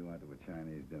taking you out to a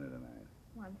Chinese dinner tonight?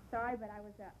 Well, I'm sorry, but I'd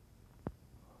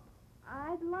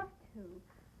love to.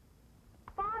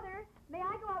 Father, may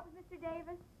I go out with Mr.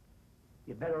 Davis?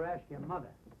 You better ask your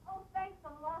mother. Oh, thanks a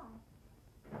lot.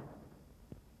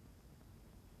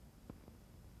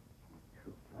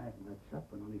 Two 5 minutes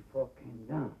up and only 4 came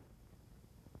down.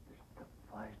 This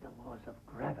defies the laws of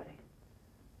gravity.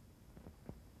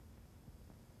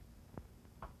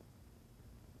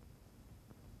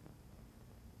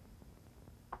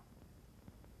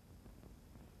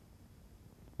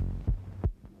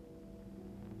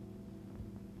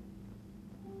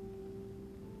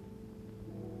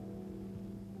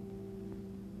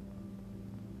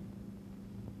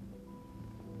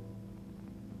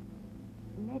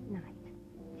 Midnight.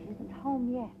 She isn't home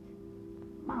yet.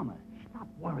 Mama, stop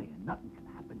worrying. Nothing can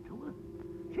happen to her.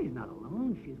 She's not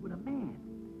alone. She's with a man.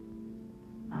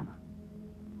 Mama,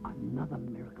 another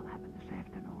miracle happened this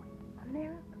afternoon. A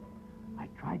miracle? I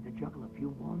tried to juggle a few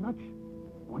walnuts.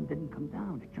 One didn't come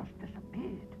down. It just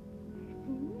disappeared.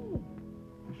 Me.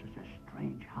 This is a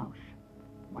strange house.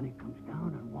 Money comes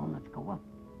down and walnuts go up.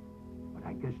 But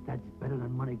I guess that's better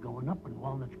than money going up and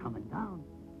walnuts coming down.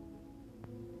 I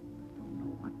don't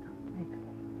know what to make of it.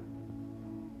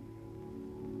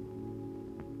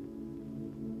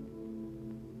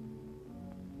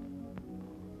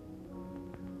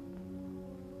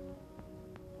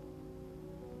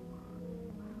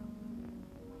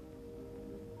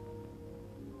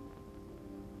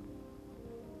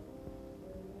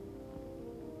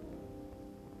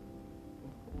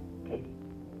 Katie.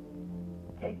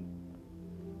 Katie.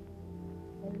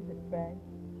 What is it, Frank?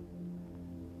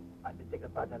 I've been thinking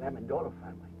about that Amendola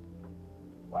family.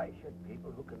 Why should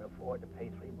people who can afford to pay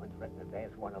 3 months rent in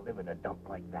advance want to live in a dump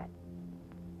like that?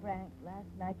 Frank, last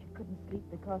night you couldn't sleep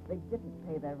because they didn't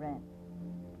pay their rent.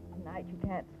 Tonight you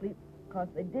can't sleep because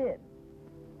they did.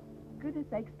 For goodness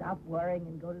sake, stop worrying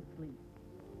and go to sleep.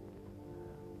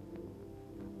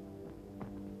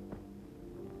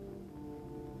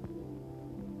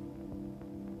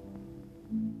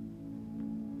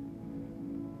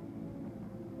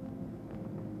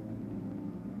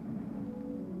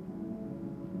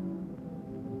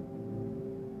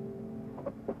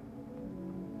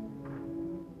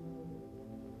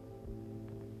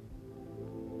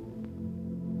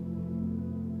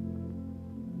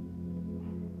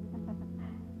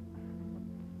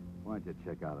 Why don't you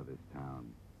check out of this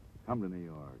town? Come to New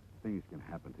York. Things can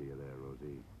happen to you there,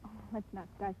 Rosie. Oh, let's not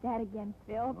start that again,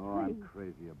 Phil. Oh, I'm Please.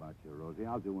 crazy about you, Rosie.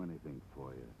 I'll do anything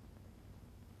for you.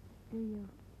 Do you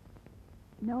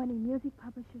know any music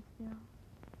publishers, Phil?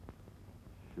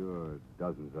 Sure,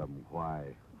 dozens of them.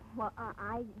 Why? Well,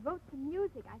 I wrote some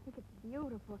music. I think it's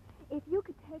beautiful. If you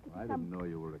could take it I to some... didn't know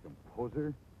you were a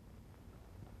composer.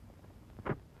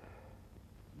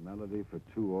 Melody for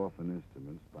 2 orphan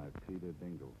instruments by Peter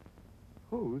Dingle.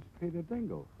 Who's Peter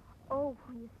Dingle? Oh,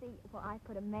 you see, well, I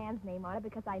put a man's name on it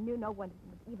because I knew no one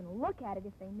would even look at it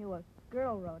if they knew a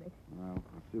girl wrote it. Well,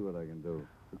 I'll see what I can do.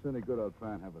 If it's any good, I'll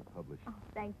try and have it published. Oh,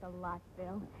 thanks a lot,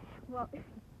 Phil. Well,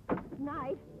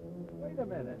 night. Wait a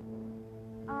minute.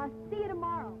 See you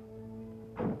tomorrow.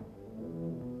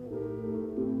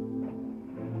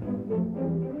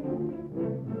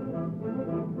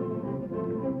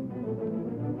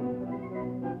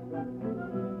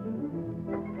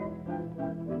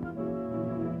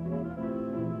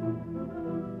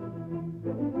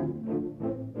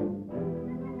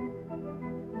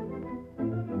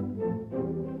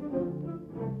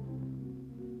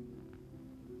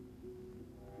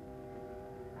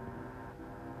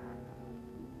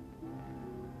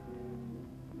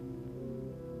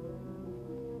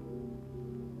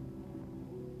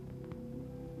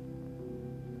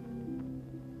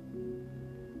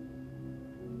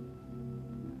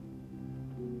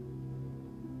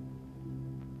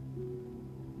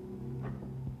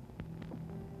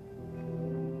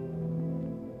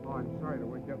 Oh, I'm sorry to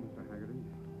wake up, Mr. Haggerty.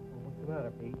 What's the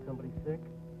matter, Pete? Somebody sick?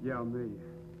 Yeah, me.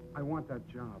 I want that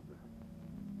job.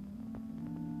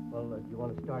 Well, do you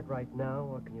want to start right now,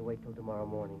 or can you wait till tomorrow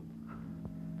morning?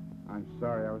 I'm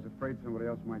sorry. I was afraid somebody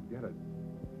else might get it.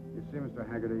 You see, Mr.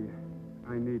 Haggerty,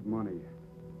 I need money.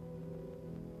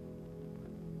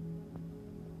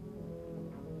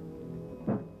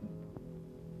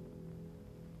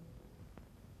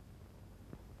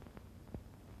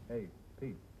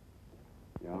 Pete.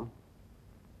 Yeah?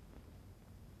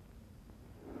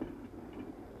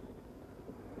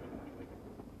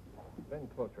 Bend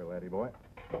closer, laddie boy.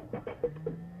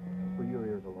 For your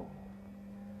ears alone.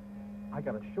 I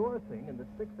got a sure thing in the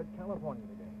 6th at California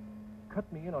today.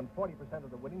 Cut me in on 40%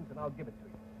 of the winnings, and I'll give it to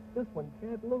you. This one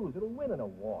can't lose. It'll win in a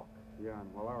walk. Yeah,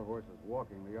 and while our horse is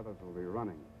walking, the others will be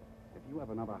running. If you have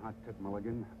another hot tip,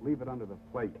 Mulligan, leave it under the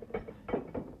plate.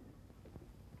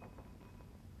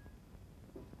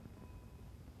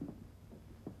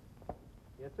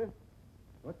 Yes, sir?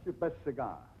 What's your best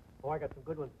cigar? Oh, I got some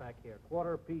good ones back here.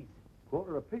 Quarter apiece.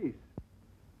 Quarter apiece.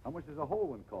 How much does a whole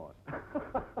one cost?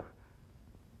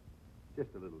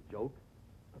 Just a little joke.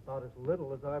 About as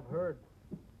little as I've heard.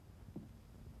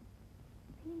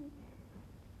 Pete.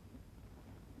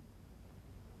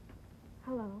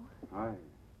 Hello. Hi.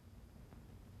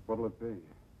 What'll it be?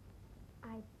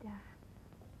 I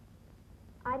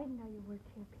didn't know you worked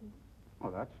here, Pete. Oh,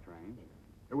 that's strange.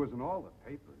 It was in all the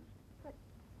papers. But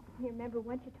you remember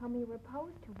once you told me you were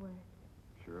opposed to work.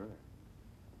 Sure.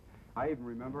 I even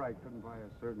remember I couldn't buy a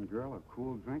certain girl a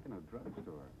cool drink in a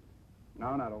drugstore.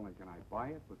 Now, not only can I buy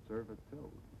it, but serve it,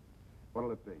 too.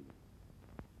 What'll it be?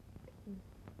 Pete,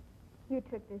 you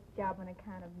took this job on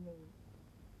account of me.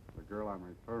 The girl I'm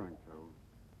referring to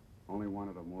only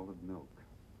wanted a molded milk.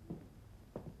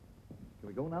 Can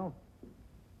we go now?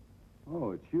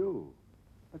 Oh, it's you.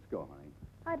 Let's go, honey.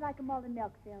 I'd like a malted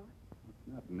milk, Phil.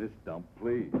 Not in this dump,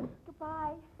 please.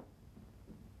 Goodbye.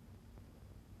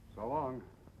 So long.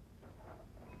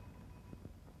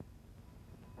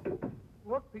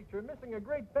 Look, Pete, you're missing a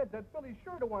great bet. That filly's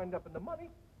sure to wind up in the money.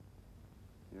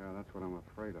 Yeah, that's what I'm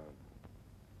afraid of.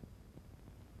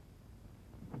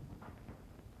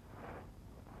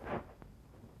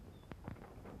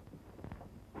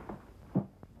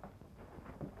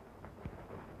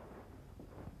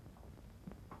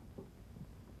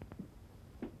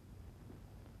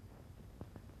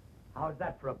 How's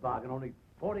that for a bargain? Only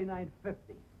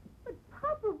 $49.50. But,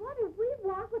 Papa, what do we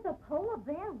want with a polar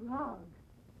bear rug?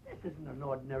 This isn't an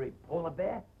ordinary polar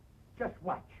bear. Just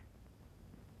watch.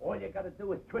 All you gotta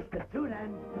do is twist the tune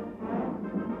and...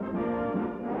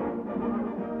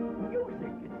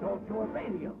 music. It's also a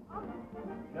radio.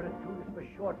 Your tune is for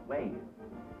short wave.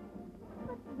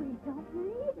 But we don't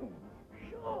need it.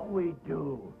 Sure we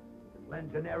do. It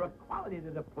lends an air of quality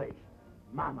to the place.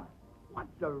 Mama,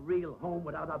 what's a real home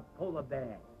without a polar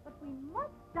bear? But we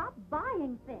must stop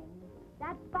buying things.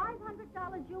 That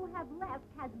 $500 you have left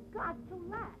has got to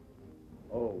last.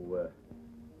 Oh,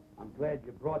 I'm glad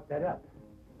you brought that up.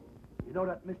 You know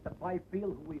that Mr.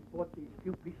 Byfield who we bought these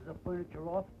few pieces of furniture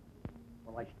off?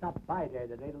 Well, I stopped by there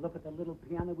today to look at the little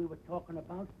piano we were talking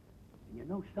about. And you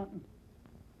know something?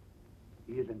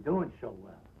 He isn't doing so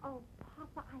well. Oh,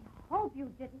 Papa, I hope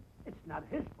you didn't. It's not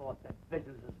his fault that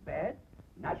business is bad.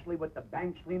 Naturally, with the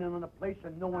banks leaning on the place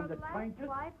and no one that's trying to...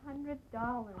 $500.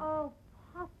 Oh,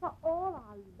 Papa, all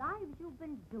our lives you've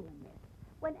been doing this.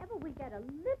 Whenever we get a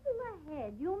little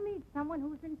ahead, you meet someone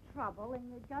who's in trouble and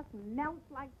you just melt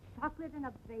like chocolate in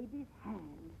a baby's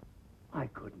hand. I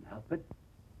couldn't help it.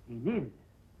 He needed it.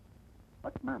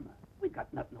 But, Mama, we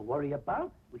got nothing to worry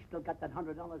about. We still got that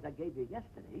 $100 I gave you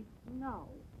yesterday. No.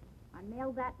 I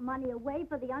mailed that money away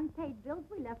for the unpaid bills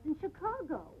we left in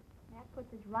Chicago. That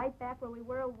puts us right back where we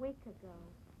were a week ago.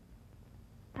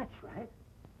 That's right.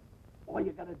 All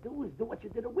you gotta do is do what you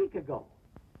did a week ago.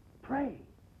 Pray.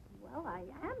 Well, I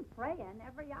am praying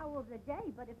every hour of the day,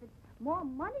 but if it's more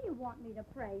money you want me to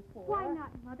pray for... Why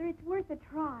not, Mother? It's worth a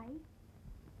try.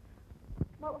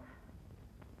 Well,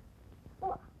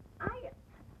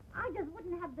 I just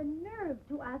wouldn't have the nerve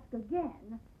to ask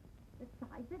again.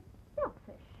 Besides, it's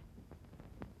selfish.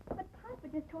 But Papa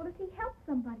just told us he helped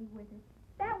somebody with it.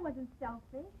 That wasn't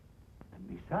selfish. And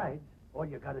besides, all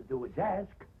you gotta do is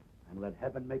ask and let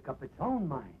heaven make up its own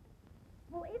mind.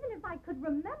 Well, even if I could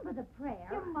remember the prayer...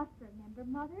 You must remember,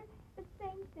 Mother. The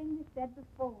same thing you said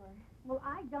before. Well,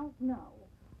 I don't know.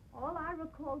 All I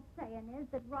recall saying is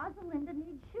that Rosalinda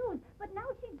needs shoes. But now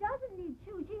she doesn't need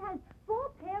shoes. She has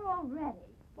 4 pair already.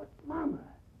 But, Mama,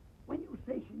 when you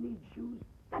say she needs shoes,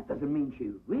 that doesn't mean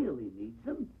she really needs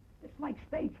them. It's like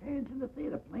stage hands in the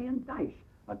theater playing dice.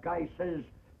 A guy says,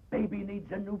 baby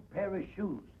needs a new pair of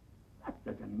shoes. That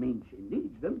doesn't mean she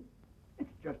needs them.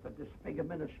 It's just a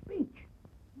disfigurement of speech.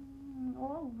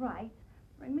 All right.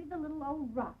 Bring me the little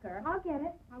old rocker. I'll get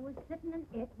it. I was sitting in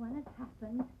it when it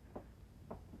happened.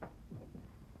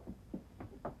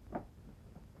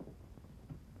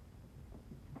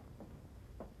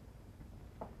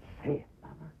 Say it,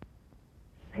 Mama.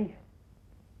 Say it.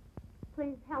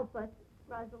 Please help us.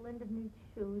 Rosalinda needs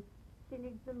shoes. She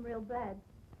needs them real bad.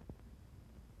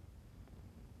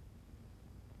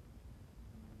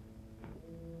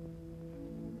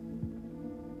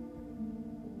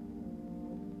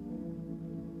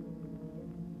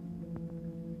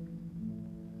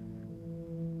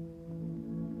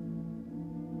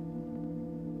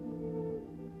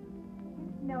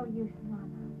 no use, Mama.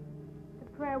 The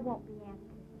prayer won't be answered.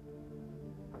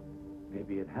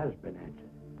 Maybe it has been answered.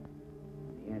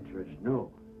 The answer is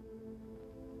no.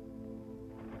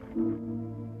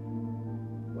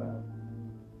 Well,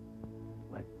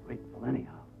 we're grateful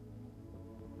anyhow.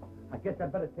 I guess I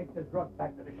better take this drug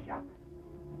back to the shop.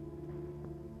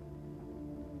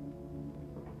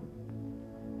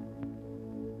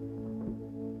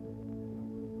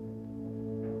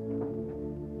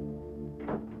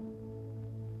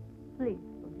 Please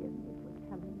forgive me for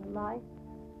telling a lie.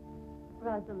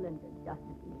 Rosalinda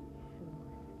doesn't need shoes.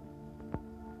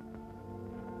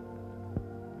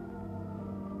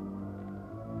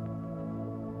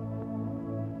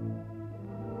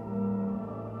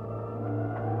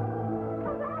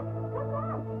 Come back! Come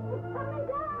back! It's coming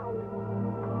down!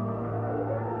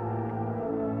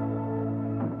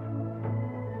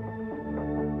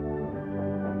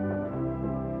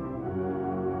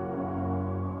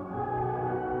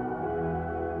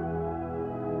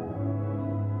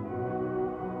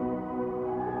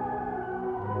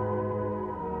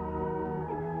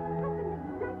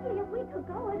 Exactly a week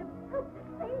ago at about the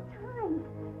same time.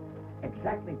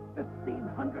 Exactly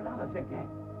 $1,500 again.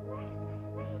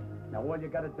 Now all you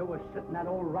gotta do is sit in that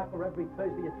old rocker every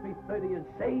Thursday at 3:30 and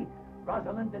say,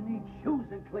 Rosalinda needs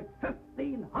shoes, and click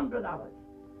 $1,500.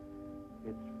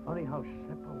 It's funny how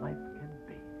simple life can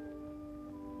be.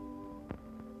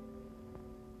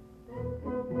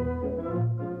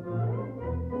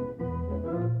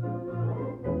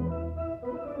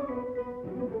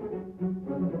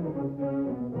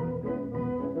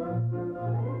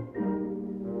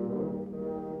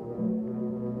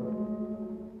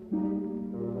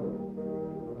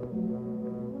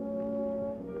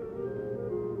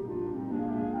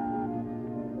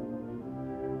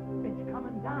 It's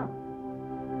coming down.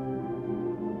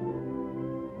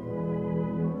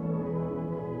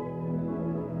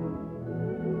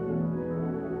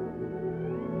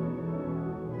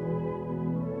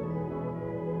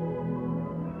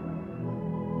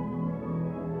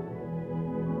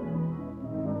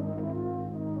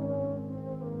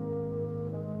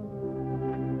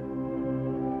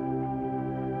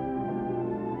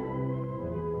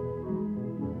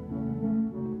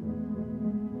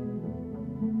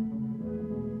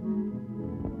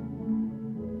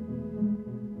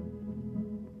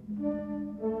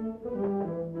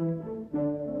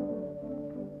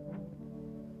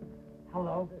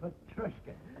 Hello,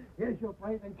 Petrushka. Here's your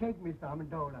plate and cake, Mr.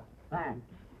 Amendola. Thanks.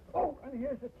 Oh, and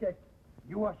here's a check.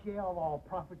 Your share of our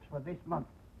profits for this month.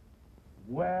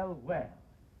 Well, well.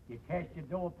 You cast your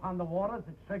dough upon the waters,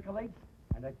 it circulates,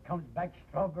 and it comes back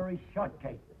strawberry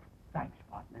shortcake. Thanks,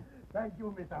 partner. Thank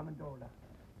you, Mr. Amendola.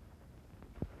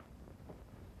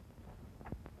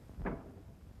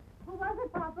 Who was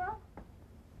it, Papa?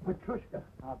 Petrushka,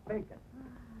 our bacon.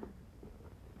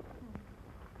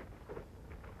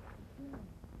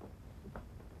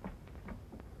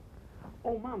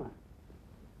 Oh, Mama.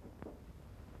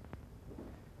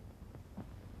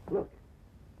 Look.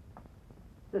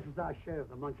 This is our share of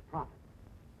the month's profit.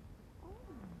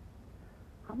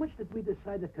 How much did we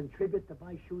decide to contribute to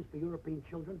buy shoes for European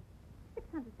children?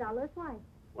 $600. Why?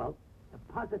 Well,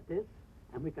 deposit this,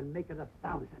 and we can make it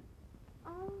 1,000.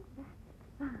 Oh, that's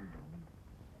fine.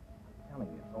 Telling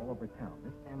you, it's all over town.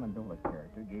 This Amendola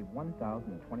character gave $1,025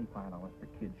 for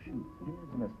kids' shoes. He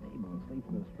lives in a stable and sleeps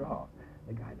in a straw.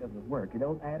 The guy doesn't work. It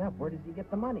don't add up. Where does he get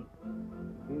the money?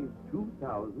 Gave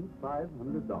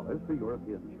 $2,500 for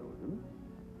European children.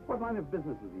 What line of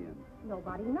business is he in?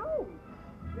 Nobody knows.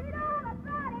 Read all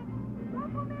about it.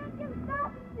 Local man gives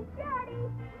thousands to charity.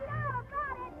 Read all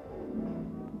about it.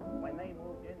 When they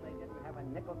moved in, they didn't have a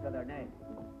nickel to their name.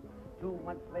 2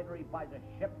 months later, he buys a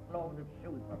shipload of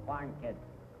shoes for farm kids.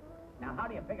 Now, how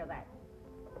do you figure that?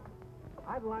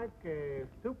 I'd like a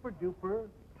super-duper,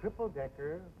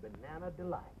 triple-decker banana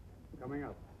delight. Coming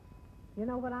up. You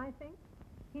know what I think?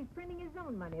 He's printing his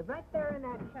own money right there in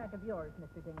that shack of yours,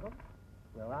 Mr. Dingle.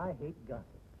 Well, I hate gossip.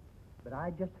 But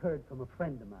I just heard from a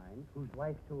friend of mine whose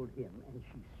wife told him, and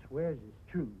she swears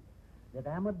it's true, that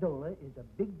Amendola is a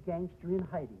big gangster in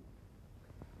hiding.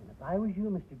 And if I was you,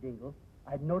 Mr. Dingle,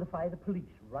 I'd notify the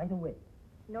police right away.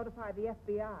 Notify the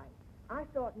FBI. I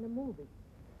saw it in the movie.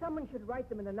 Someone should write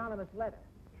them an anonymous letter.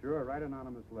 Sure, write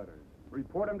anonymous letters.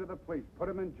 Report him to the police. Put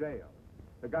him in jail.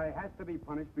 The guy has to be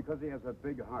punished because he has a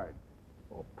big heart.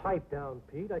 Oh, pipe down,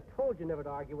 Pete. I told you never to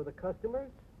argue with the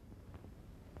customers.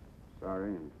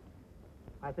 Sorry.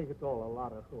 I think it's all a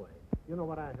lot of hooey. You know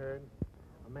what I heard?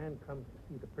 A man comes to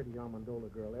see the pretty Amendola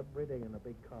girl every day in a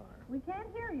big car. We can't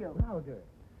hear you. Louder.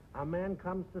 A man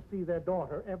comes to see their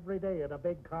daughter every day in a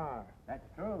big car. That's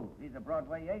true. He's a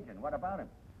Broadway agent. What about him?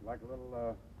 Like a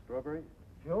little, strawberry?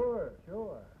 Sure,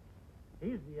 sure.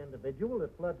 He's the individual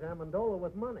that floods Amendola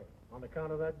with money on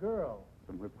account of that girl.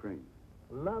 Some whipped cream.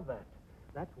 Love it.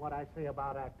 That's what I say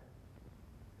about actors.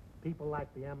 People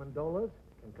like the Amendolas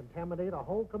can contaminate a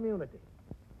whole community,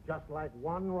 just like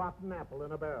one rotten apple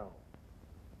in a barrel.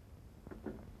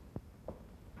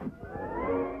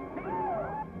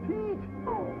 Pete!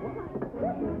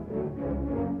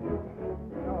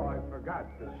 Oh, I forgot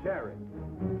the sherry.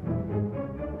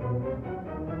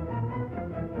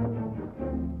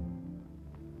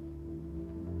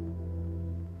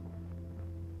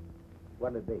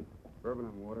 What'd it be? Bourbon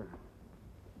and water.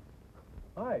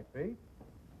 Hi, Pete.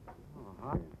 Oh,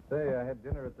 hi. Say, I had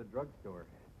dinner at the drugstore,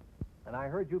 and I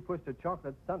heard you pushed a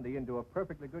chocolate sundae into a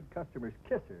perfectly good customer's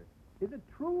kisser. Is it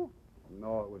true?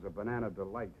 No, it was a banana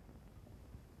delight.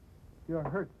 You're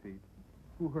hurt, Pete.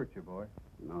 Who hurt you, boy?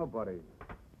 Nobody.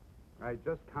 I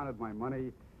just counted my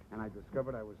money, and I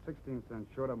discovered I was 16 cents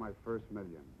short of my first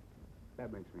million.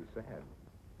 That makes me sad.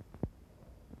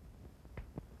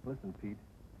 Listen, Pete.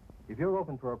 If you're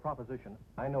open for a proposition,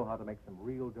 I know how to make some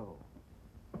real dough.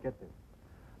 Get this.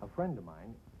 A friend of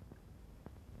mine...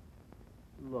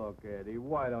 Look, Eddie,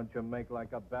 why don't you make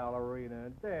like a ballerina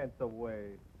and dance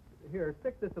away? Here,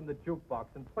 stick this in the jukebox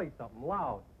and play something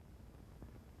loud.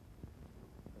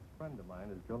 A friend of mine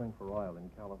is drilling for oil in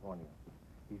California.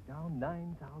 He's down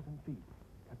 9,000 feet.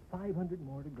 Got 500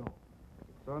 more to go.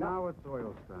 So now it's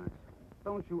oil stocks.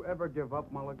 Don't you ever give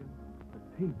up, Mulligan? But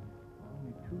Pete,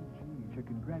 only 2 G's. You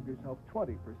can grab yourself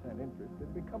 20% interest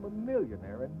and become a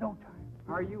millionaire in no time.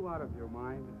 Are you out of your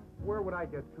mind? Where would I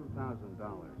get $2,000?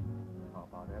 How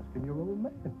about asking your old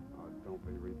man? Oh, don't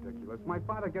be ridiculous. My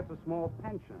father gets a small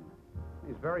pension.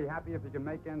 He's very happy if he can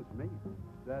make ends meet.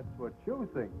 That's what you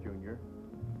think, Junior.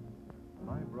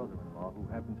 My brother-in-law, who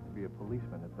happens to be a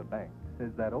policeman at the bank,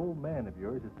 says that old man of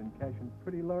yours has been cashing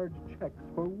pretty large checks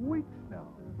for weeks now.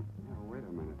 Now, wait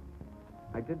a minute.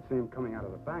 I did see him coming out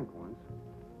of the bank once.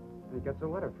 And he gets a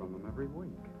letter from him every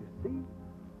week. You see?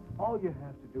 All you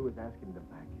have to do is ask him to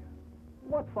back you.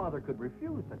 What father could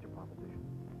refuse such a proposition?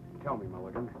 Tell me,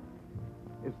 Mulligan,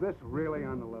 is this really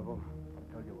on the level?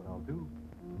 I'll tell you what I'll do.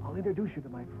 I'll introduce you to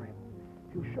my friend.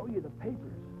 He'll show you the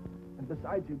papers. And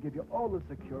besides, he'll give you all the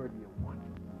security you want.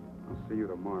 I'll see you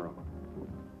tomorrow.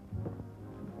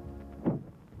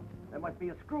 There must be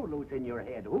a screw loose in your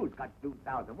head. Who's got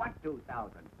 2,000? What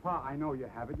 2,000? Pa, I know you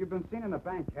have it. You've been seen in the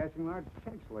bank cashing large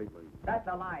checks lately. That's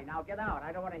a lie. Now get out.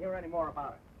 I don't want to hear any more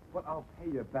about it. But I'll pay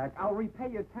you back. I'll repay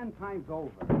you 10 times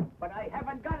over. But I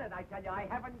haven't got it, I tell you. I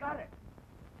haven't got it.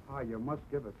 Pa, you must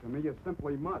give it to me. You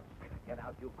simply must. Get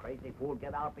out, you crazy fool.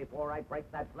 Get out before I break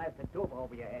that blasted tube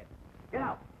over your head. Get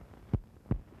out.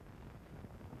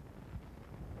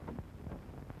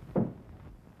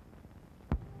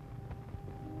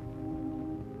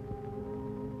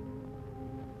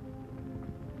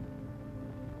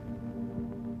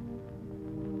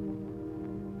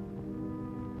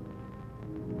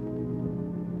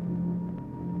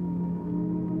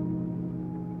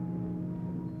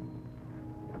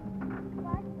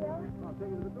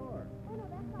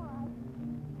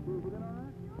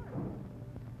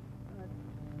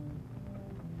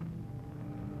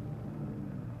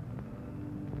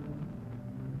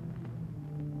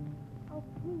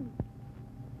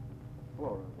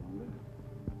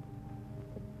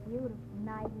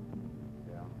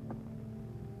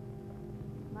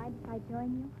 Mind if I join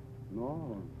you?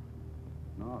 No,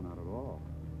 not at all.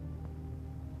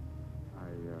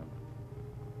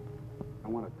 I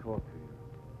want to talk to you.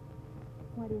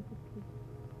 What is it, Pete?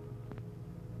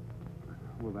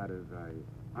 Well, that is,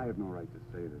 I have no right to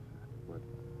say this, but...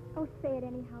 Oh, say it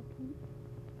anyhow, Pete.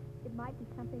 It might be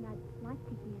something I'd like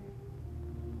to hear.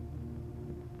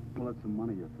 Well, it's the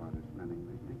money your father's spending.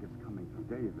 They think it's coming from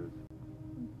Davis.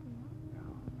 Yeah.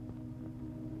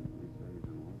 He says he's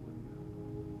in love with you.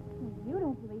 Well, you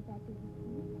don't believe that, do you,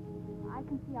 Pete? I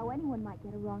can see how anyone might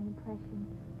get a wrong impression.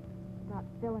 About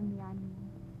Phil and me, I mean.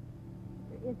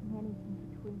 There isn't anything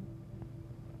between.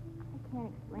 I can't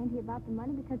explain to you about the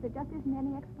money because there just isn't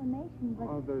any explanation,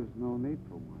 but... Oh, there's no need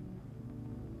for one.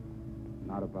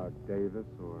 Not about Davis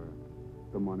or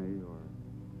the money or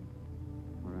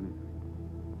anything.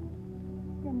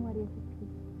 Then what is it,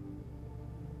 Pete?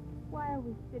 Why are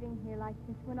we sitting here like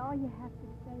this when all you have to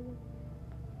say is...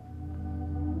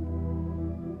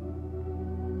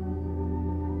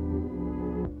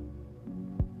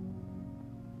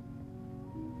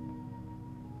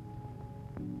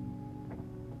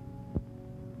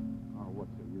 Oh,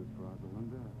 what's the use,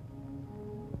 Rosalinda?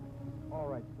 All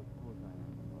right, suppose I am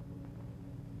in love with you.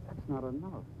 That's not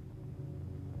enough.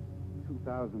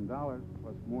 $2,000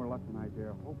 plus more luck than I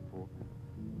dare hope for.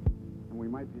 And we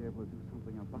might be able to do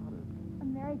something about it. A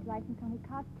marriage license only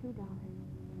costs $2.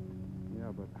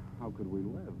 Yeah, but how could we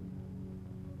live?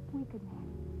 We could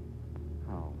manage.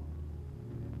 How?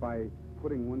 By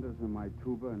putting windows in my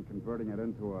tuba and converting it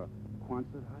into a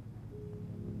Quonset hut?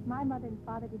 My mother and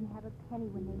father didn't have a penny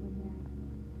when they were married.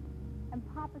 And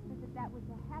Papa said that that was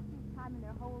the happiest time in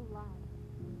their whole lives.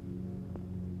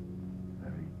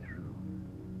 Very true.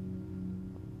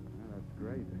 Yeah, that's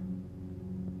great.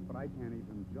 But I can't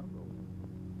even juggle.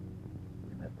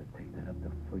 We'll have to take that up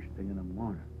the first thing in the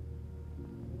morning.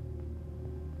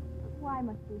 Why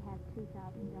must we have $2,000?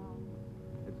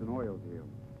 It's an oil deal.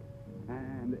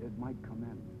 And it might come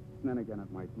in. Then again,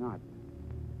 it might not.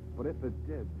 But if it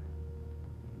did,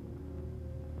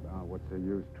 what's the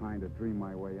use trying to dream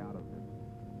my way out of it?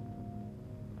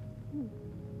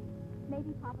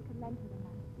 Maybe Papa could lend her the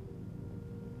money.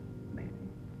 Maybe.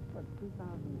 But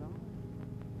 $2,000?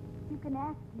 You can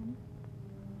ask him.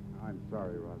 I'm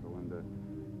sorry, Rosalinda.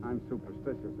 I'm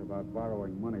superstitious about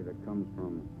borrowing money that comes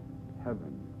from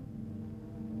heaven.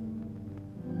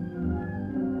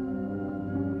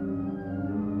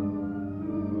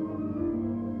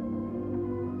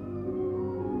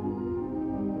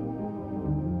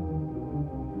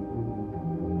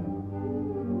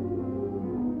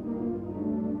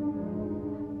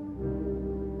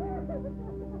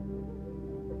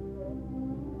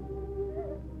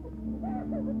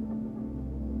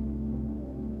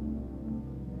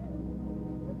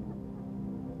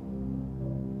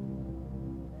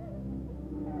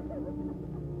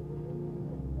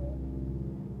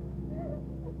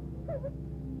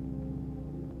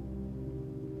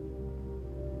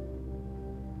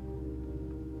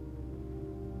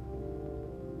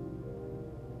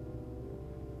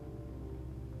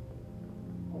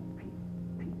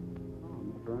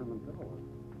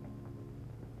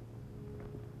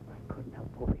 I couldn't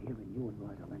help overhearing you and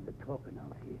Rosalinda talking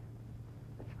out here.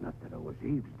 It's not that I was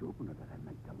eavesdropping or that I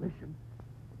meant to listen.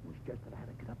 It was just that I had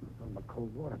to get up and fill my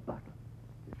cold water bottle.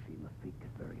 You see, my feet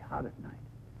get very hot at night.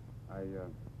 I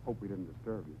hope we didn't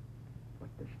disturb you.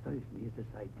 What disturbs me is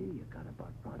this idea you got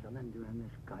about Rosalinda and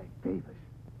this guy Davis.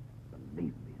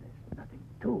 Believe me, there's nothing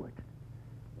to it.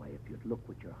 Why, if you'd look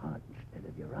with your heart instead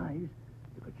of your eyes,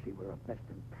 you could see where our best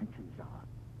intentions are.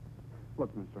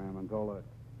 Look, Mr. Amendola,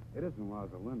 it isn't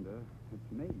Rosalinda.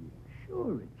 It's me.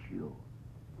 Sure, it's you.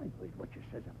 I've heard what you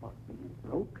says about being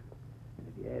broke. And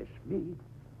if you ask me,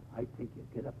 I think you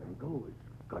get up and go as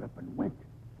got up and went.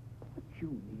 What you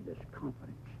need is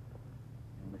confidence.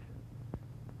 And listen,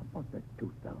 about that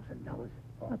 $2,000,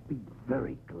 I'd be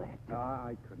very glad to.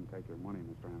 I couldn't take your money,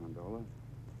 Mr. Amendola.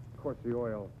 Of course, the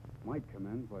oil might come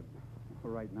in, but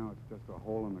for right now, it's just a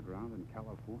hole in the ground in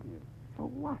California. So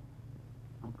what?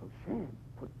 Uncle Sam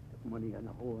put the money in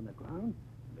a hole in the ground,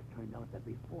 and it turned out to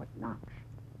be Fort Knox.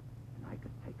 And I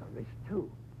could take a risk,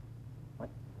 too. But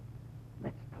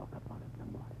let's talk about it in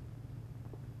the morning.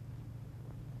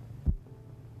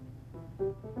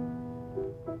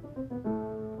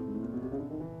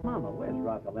 Mama, where's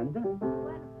Rosalinda?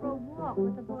 Went for a walk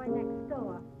with the boy next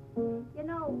door. You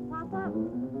know, Papa, I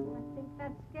think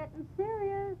that's getting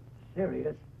serious.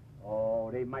 Serious? Oh,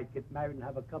 they might get married and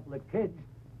have a couple of kids.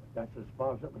 But that's as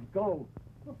far as it would go.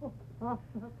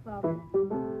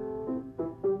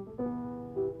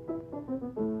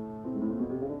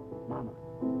 Mama,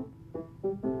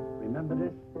 remember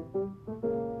this?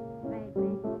 Maybe.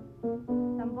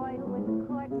 Some boy who was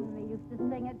courting me used to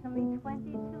sing it to me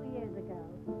 22 years ago.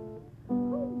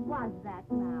 Who was that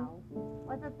now?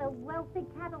 Was it the wealthy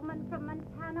cattleman from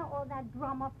Montana or that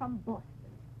drummer from Boston?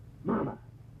 Mama,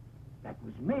 that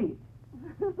was me.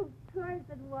 Of course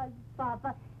it was,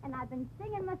 Papa. And I've been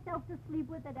singing myself to sleep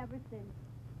with it ever since.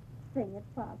 Sing it,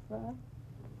 Papa.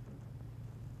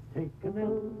 Take an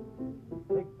L,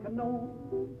 take an O,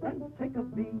 and take a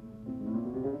B.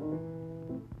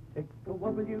 Take a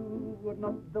W,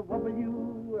 another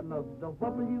W, another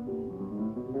W.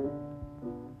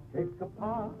 Take a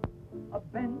par, a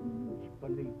bench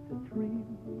beneath the tree.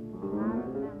 I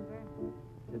remember.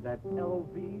 To that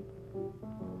LV,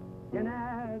 can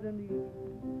add an E.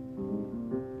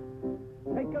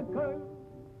 Take a girl,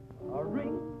 a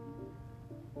ring,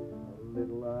 a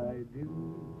little I do.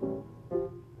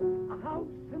 A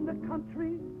house in the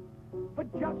country for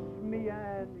just me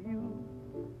and you.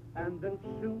 And then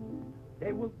soon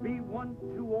there will be 1,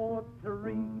 2, or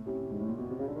 3.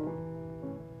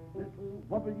 Little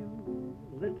W,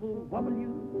 little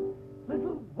W,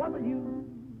 little W.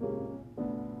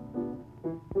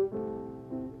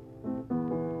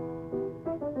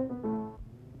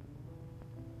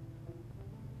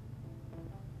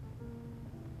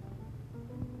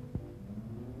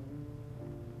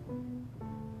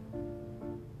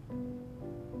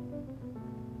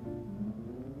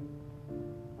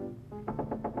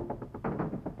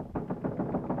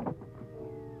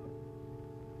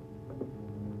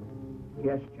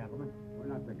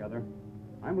 together.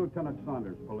 I'm Lieutenant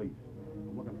Saunders, police.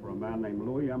 I'm looking for a man named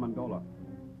Louis Amendola.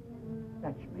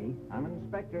 That's me. I'm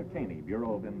Inspector Cheney,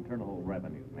 Bureau of Internal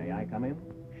Revenue. May I come in?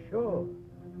 Sure.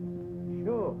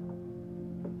 Sure.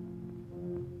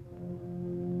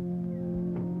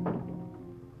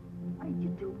 What did you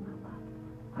do, Mama?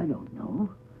 I don't know.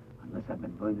 Unless I've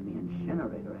been burning the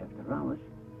incinerator after hours.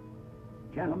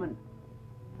 Gentlemen,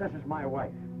 this is my wife.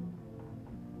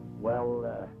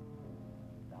 Well,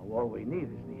 now all we need is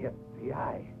the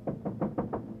FBI.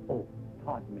 Oh,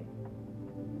 pardon me.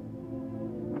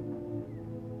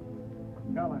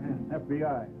 Callahan, FBI.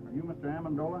 Are you Mr.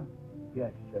 Amendola?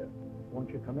 Yes, sir. Won't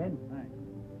you come in? Thanks.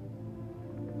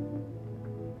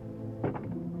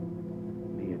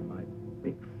 Me and my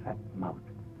big fat mouth.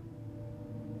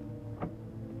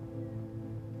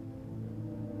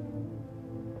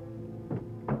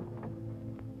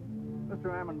 Mr.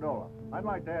 Amendola, I'd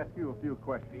like to ask you a few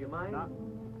questions. Do you mind?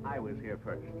 I was here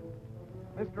first.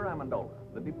 Mr. Amendola,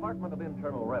 the Department of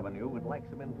Internal Revenue would like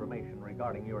some information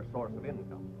regarding your source of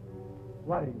income.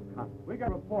 What are you coming? We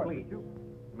got a report. Please.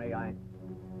 May I?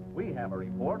 We have a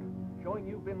report showing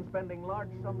you've been spending large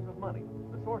sums of money,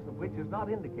 the source of which is not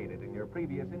indicated in your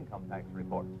previous income tax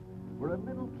reports. We're a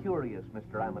little curious,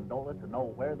 Mr. Amendola, to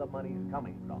know where the money's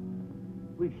coming from.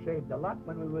 We saved a lot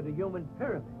when we were the human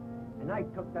pyramid. And I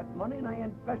took that money and I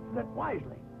invested it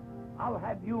wisely. I'll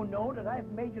have you know that I've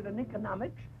majored in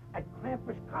economics at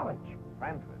Krampus College.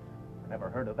 Krampus? I never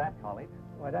heard of that college.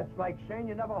 Why, that's like saying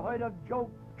you never heard of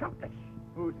Joe Chumpus.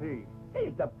 Who's he?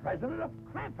 He's the president of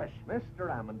Krampus. Mr.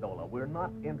 Amendola, we're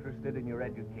not interested in your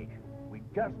education. We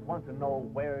just want to know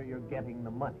where you're getting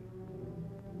the money.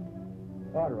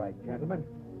 All right, gentlemen.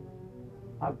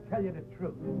 I'll tell you the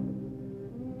truth.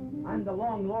 I'm the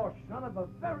long-lost son of a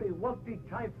very wealthy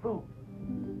typhoon.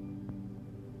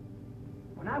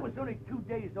 When I was only 2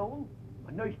 days old,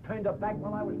 my nurse turned her back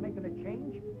while I was making a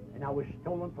change, and I was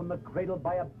stolen from the cradle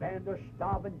by a band of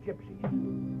starving gypsies.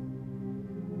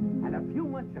 And a few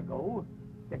months ago,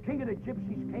 the king of the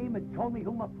gypsies came and told me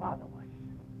who my father was.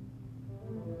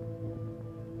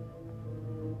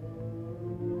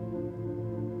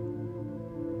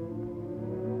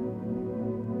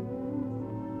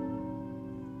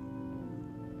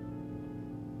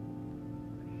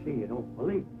 I see you don't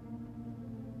believe me.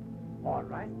 All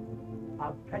right,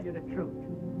 I'll tell you the truth.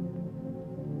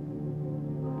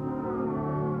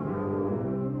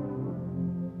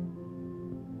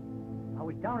 I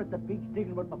was down at the beach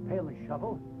digging with my pail and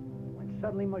shovel when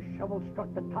suddenly my shovel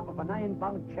struck the top of an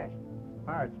iron-bound chest.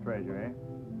 Pirate's treasure, eh?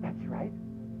 That's right.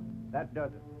 That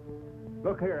does it.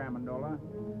 Look here, Amendola.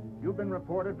 You've been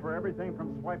reported for everything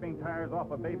from swiping tires off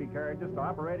of baby carriages to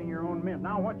operating your own mint.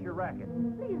 Now, what's your racket?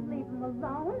 Please leave him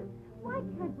alone. Why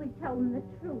can't we tell him the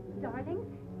truth, darling?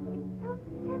 It's so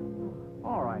simple.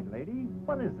 All right, lady.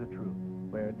 What is the truth?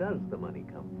 Where does the money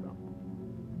come from?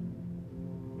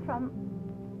 From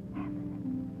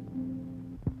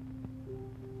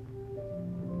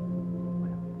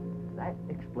That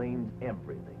explains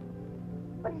everything.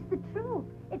 But it's the truth.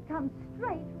 It comes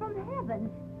straight from heaven.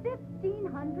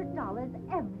 $1,500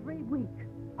 every week.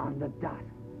 On the dot.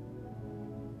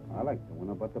 I like the one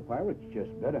about the pirates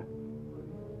just better.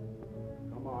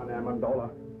 Come on, Amendola.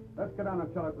 Let's get down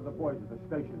and tell it to the boys at the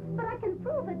station. But I can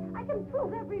prove it. I can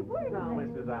prove every word Now, of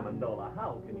it. Mrs. Amendola,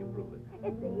 how can you prove it?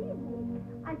 It's easy.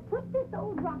 I put this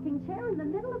old rocking chair in the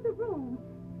middle of the room.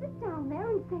 Sit down there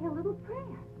and say a little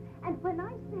prayer. And when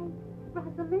I say,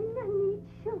 Rosalinda needs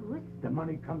shoes, The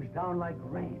money comes down like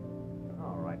rain.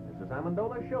 All right, Mrs.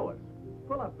 Amendola, show us.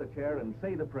 Pull up the chair and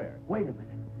say the prayer. Wait a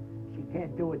minute. She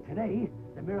can't do it today.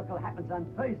 The miracle happens on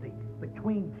Thursday,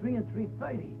 between 3 and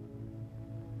 3:30.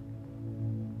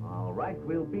 All right,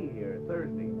 we'll be here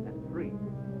Thursday at 3.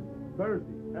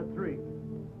 Thursday at 3.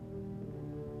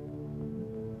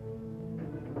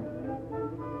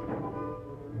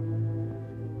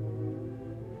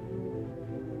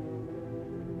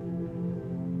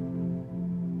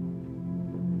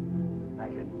 I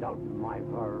should doubt my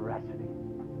veracity.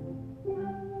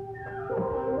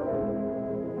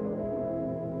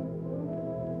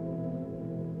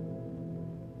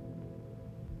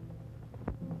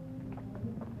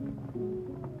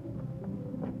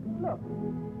 Look.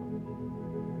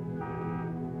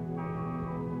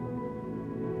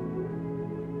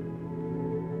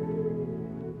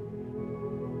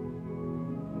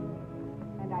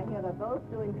 And I hear they're both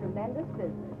doing tremendous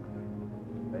business.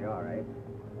 They are, eh?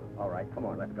 All right, come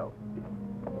on, let's go.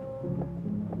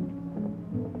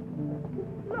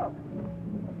 Look.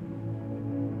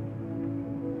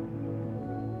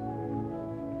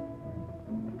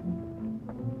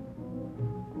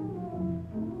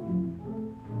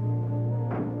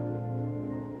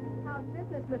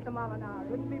 Mr. Molinari.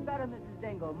 Couldn't be better, Mrs.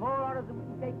 Dingle. More orders than we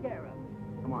can take care of.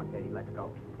 Come on, Katie, let's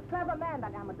go. Clever man,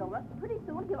 that Amendola. Pretty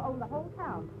soon he'll own the whole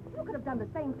town. You could have done the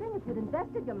same thing if you'd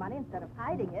invested your money instead of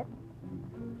hiding it.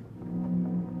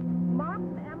 Mark's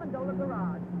Amendola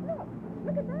Garage.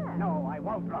 Look at that. No, I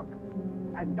won't look.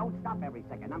 And don't stop every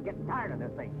second. I'm getting tired of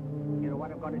this thing. You know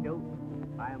what I'm going to do?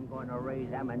 I am going to raise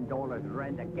Amendola's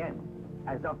rent again.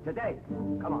 As of today.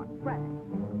 Come on. Frank.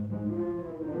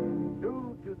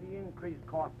 Due to the increased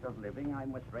cost of living, I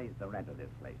must raise the rent of this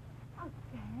place.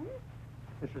 Again?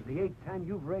 This is the 8th time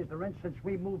you've raised the rent since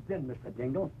we moved in, Mr.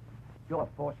 Dingle. You're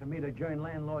forcing me to join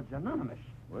Landlords Anonymous.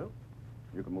 Well,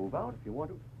 you can move out if you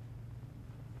want to.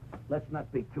 Let's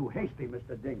not be too hasty,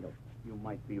 Mr. Dingle. You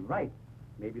might be right.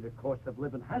 Maybe the cost of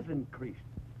living has increased.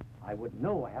 I wouldn't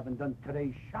know. I haven't done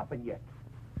today's shopping yet.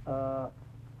 How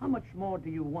much more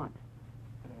do you want?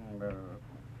 $30.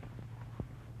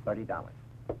 $30,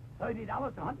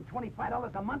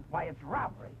 $125 a month? Why, it's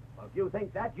robbery. Well, if you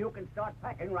think that, you can start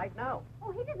packing right now.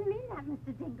 Oh, he didn't mean that,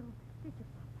 Mr. Dingle. Did you?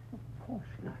 Of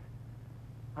course not.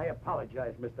 I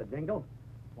apologize, Mr. Dingle.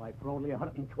 Why, for only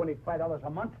 $125 a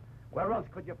month, where else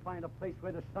could you find a place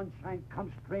where the sunshine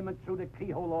comes streaming through the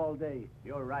keyhole all day?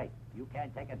 You're right. You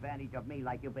can't take advantage of me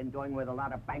like you've been doing with a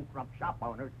lot of bankrupt shop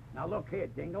owners. Now, look here,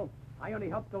 Dingle. I only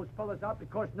helped those fellas out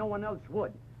because no one else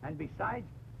would. And besides,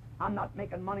 I'm not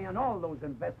making money on all those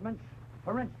investments.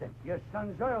 For instance, your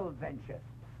son's oil venture.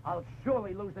 I'll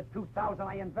surely lose the $2,000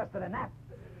 I invested in that.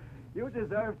 You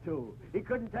deserve to. He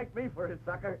couldn't take me for his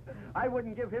sucker. I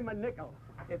wouldn't give him a nickel.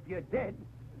 If you did,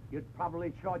 you'd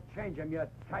probably shortchange him, you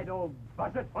tight old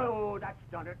buzzard. Oh, that's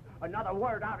done it. Another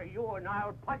word out of you and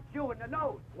I'll punch you in the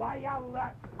nose. Why, I'll...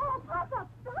 Oh, Papa,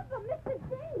 Mr.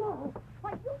 Dingle.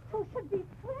 Why, you two should be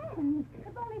friends.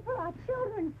 If only for our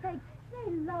children's sake. They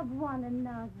love one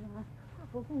another.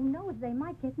 Papa, who knows, they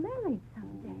might get married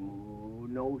someday. Oh,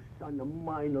 no son of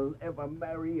mine will ever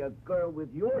marry a girl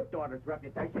with your daughter's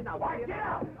reputation. Now, why, get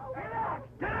out! Get out!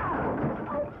 Get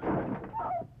out!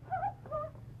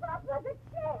 Papa, the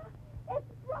chair.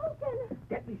 It's broken.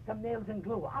 Get me some nails and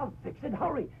glue. I'll fix it.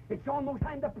 Hurry. It's almost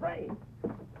time to pray.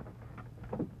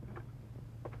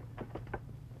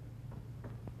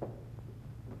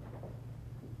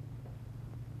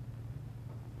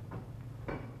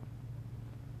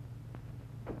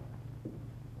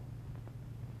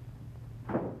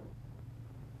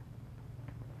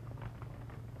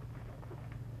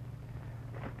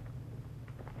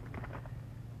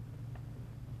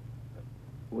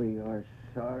 We are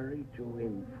sorry to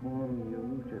inform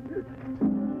you that...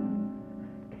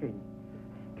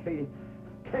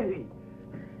 Katie!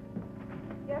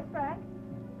 Yes, Frank?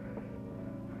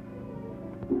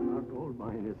 Our gold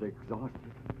mine is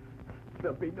exhausted.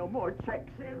 There'll be no more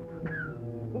checks in.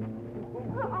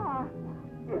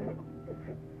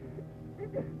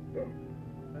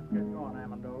 Let's get going,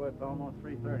 Amendola. It's almost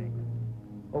 3:30.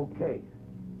 Okay.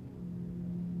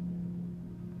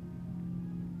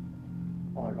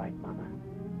 All right, Mama.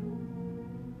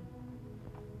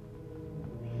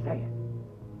 Say it.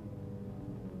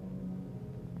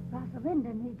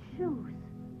 Rosalinda needs shoes.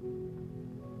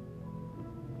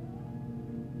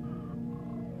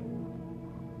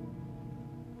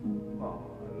 Oh,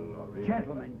 Laurie.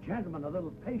 Gentlemen, a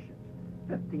little patience.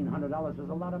 $1,500 is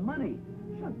a lot of money.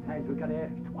 Sometimes we gotta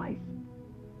ask twice.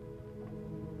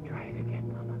 Try it again,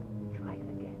 Mama. Try it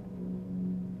again.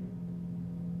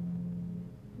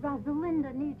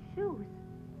 Rosalinda needs shoes.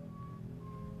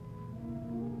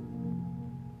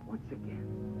 Once again.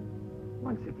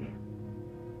 Once again.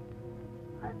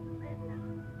 Rosalinda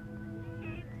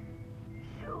needs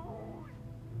shoes.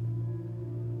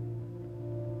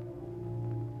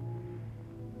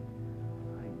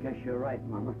 I guess you're right,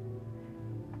 Mama.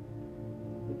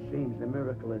 It seems the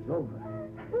miracle is over.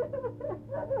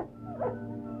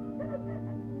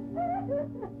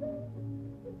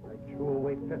 I threw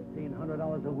away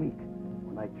 $1,500 a week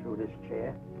when I threw this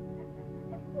chair.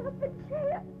 It's not the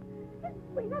chair.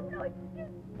 We have no excuse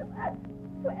to ask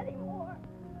for any more.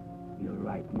 You're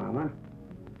right, Mama.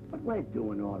 But we're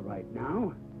doing all right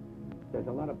now. There's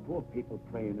a lot of poor people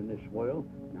praying in this world.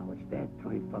 Now it's their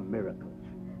time for miracles.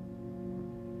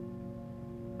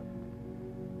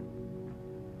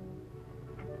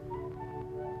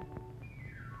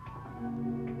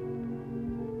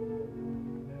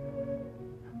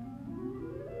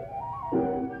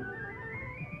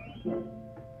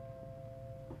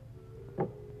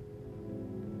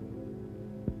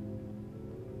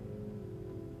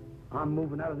 I'm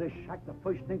moving out of this shack the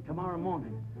first thing tomorrow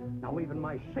morning. Now even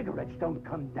my cigarettes don't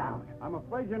come down. I'm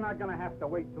afraid you're not going to have to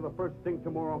wait till the first thing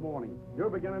tomorrow morning.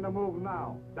 You're beginning to move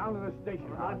now. Down to the station.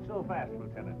 Not so fast,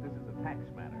 Lieutenant. This is a tax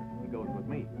matter. We goes with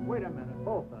me. Wait a minute,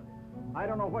 both of you. I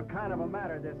don't know what kind of a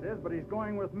matter this is, but he's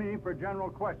going with me for general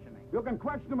questioning. You can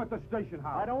question him at the station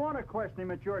house. I don't want to question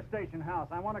him at your station house.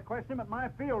 I want to question him at my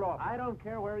field office. I don't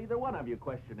care where either one of you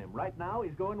question him. Right now,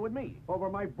 he's going with me. Over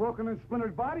my broken and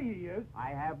splintered body, he is. I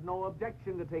have no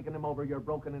objection to taking him over your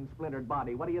broken and splintered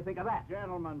body. What do you think of that?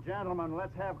 Gentlemen,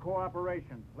 let's have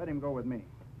cooperation. Let him go with me.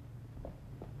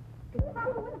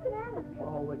 Papa, what's the matter?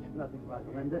 Oh, it's nothing,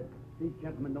 Rosalinda. These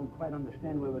gentlemen don't quite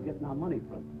understand where we're getting our money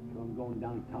from. So I'm going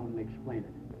downtown and explain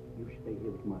it. You stay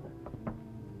here with Mother. Is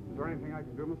there anything I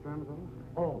can do, Mr. Amazola?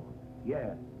 Oh,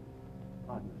 yeah.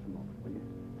 Pardon us a moment, will you?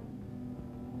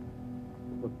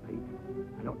 Look, Pete,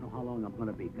 I don't know how long I'm going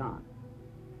to be gone.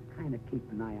 Kind of keep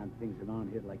an eye on things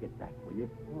around here till I get back, will you?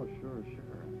 Oh, sure.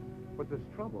 But this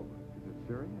trouble, is it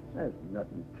serious? There's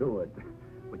nothing to it.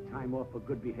 With time off for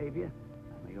good behavior, I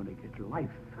may only get your life.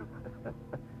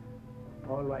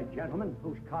 All right, gentlemen,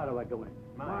 whose car do I go in?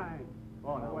 Mine.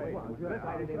 Oh, no, wait.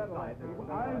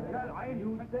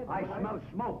 I smell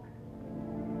smoke.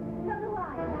 So do I.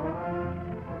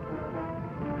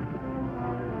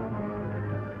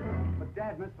 But,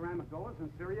 Dad, Mr. Amendola's in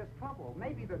serious trouble.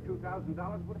 Maybe the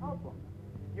 $2,000 would help him.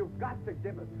 You've got to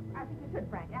give it to me. I think you should,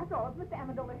 Frank. After all, if Mr.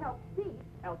 Amendola helps Pete.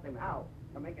 Help him how?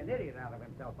 To make an idiot out of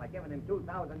himself by giving him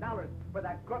 $2,000 for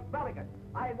that crook Belligan.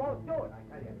 I won't do it, I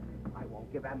tell you. I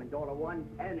won't give Amendola one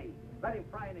penny. Let him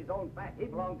fry in his own fat. He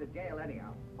belongs to jail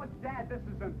anyhow. But, Dad, this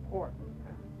is important.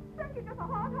 Frank, you're just a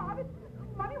hard-hearted,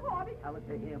 money-hoarding. Tell it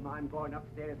to him. I'm going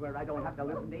upstairs where I don't have to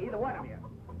listen to either one of you.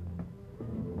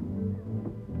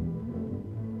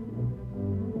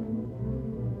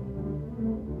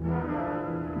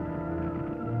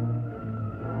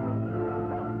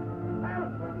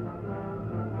 Help!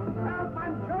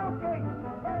 I'm choking!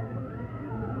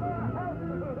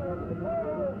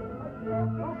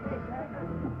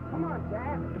 Come on,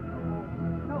 Dad.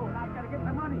 No, I gotta get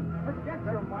the money. Get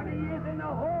the money is in the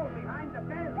hole behind the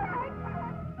fence.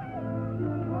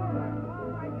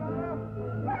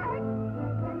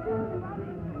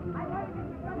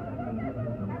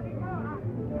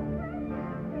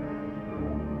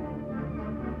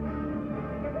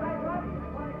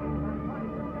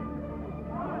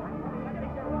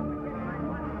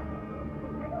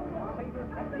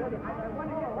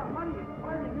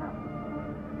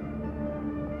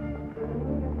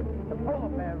 The polar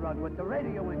bear rug with the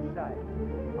radio inside.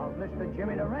 Of Mr.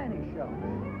 Jimmy Durante show.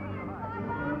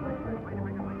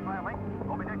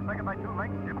 Moby Dick second by 2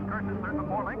 lengths. Jim Curtis third by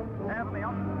 4 lengths. Half of the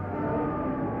out.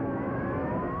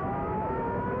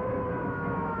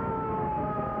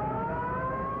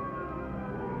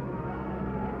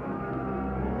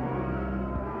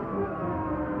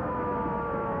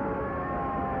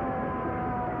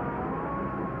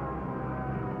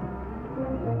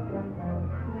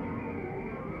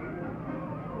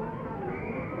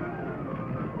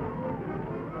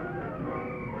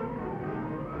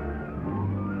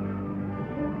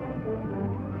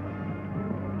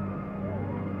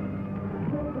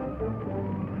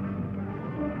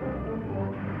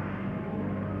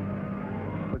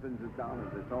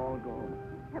 $1,000. It's all gone.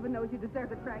 Heaven knows you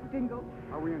deserve it, Frank Dingle.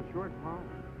 Are we insured, Pa?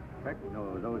 Heck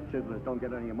no, those chiselers don't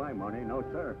get any of my money. No,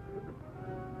 sir.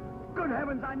 Good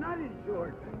heavens, I'm not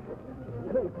insured.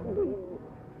 You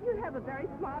have a very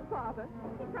smart father.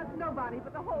 He trusts nobody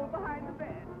but the hole behind the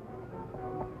bed.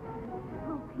 Oh,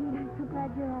 Pete, I'm so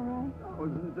glad you're all right.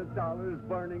 Thousands of dollars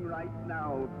burning right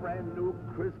now. Brand new,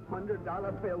 crisp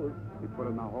 $100 bills. He put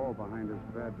in the hole behind his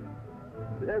bed.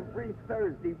 Every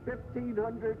Thursday,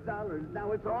 $1,500.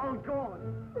 Now it's all gone.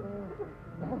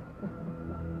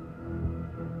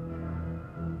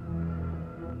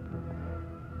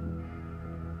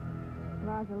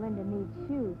 Rosalinda needs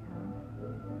shoes, huh?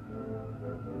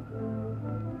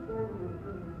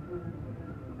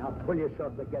 Now pull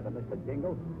yourself together, Mr.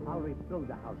 Dingle. I'll rebuild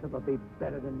the house. It'll be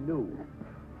better than new.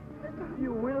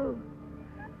 You will?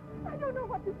 I don't know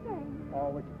what to say.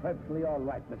 Oh, it's perfectly all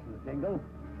right, Mrs. Dingle.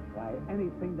 Why,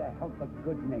 anything to help a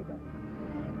good neighbor.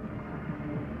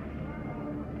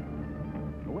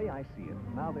 The way I see it,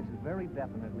 now this is very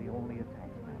definitely only a tax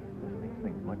matter. This makes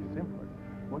things much simpler.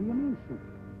 What do you mean, sir?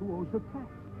 Who owes the tax?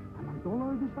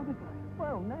 Amendola or this other guy?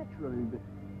 Well, naturally, but...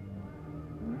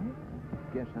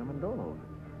 Guess Amendola owes it.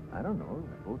 I don't know.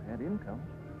 They both had incomes.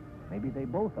 Maybe they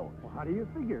both owe it. Well, how do you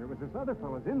figure? It was this other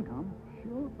fellow's income.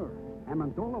 Sure.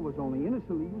 Amendola was only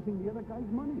innocently using the other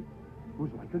guy's money. It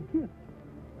was like a gift.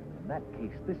 In that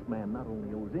case, this man not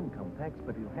only owes income tax,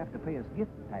 but he'll have to pay his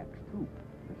gift tax, too.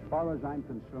 As far as I'm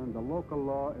concerned, the local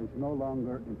law is no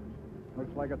longer interested.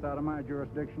 Looks like it's out of my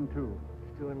jurisdiction, too.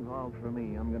 It's too involved for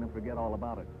me. I'm going to forget all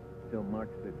about it till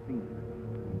March 15th.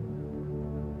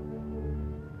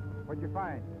 What'd you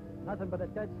find? Nothing but a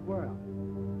dead squirrel.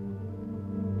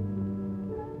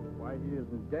 Why, he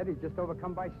isn't dead. He's just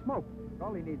overcome by smoke.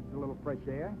 All he needs is a little fresh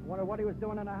air. Wonder what he was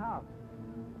doing in the house.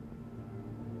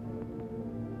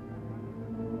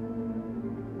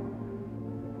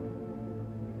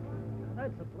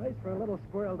 That's the place for a little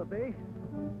squirrel to be.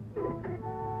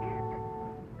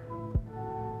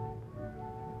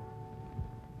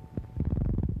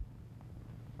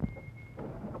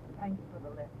 Thanks for the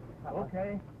lift, fella.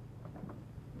 Okay.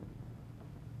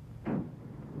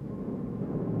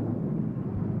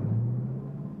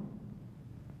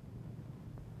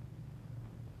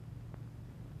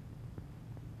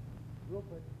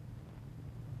 Rupert.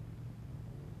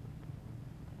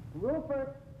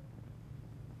 Rupert!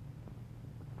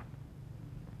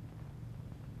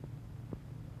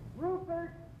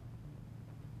 Rupert!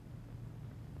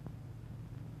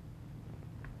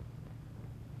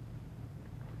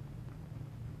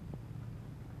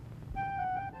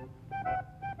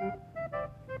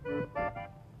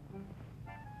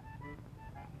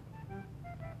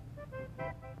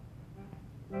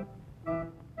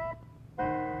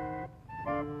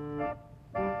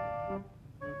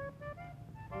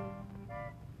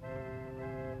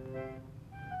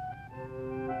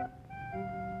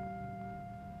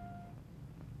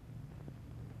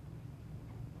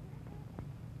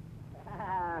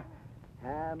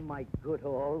 My good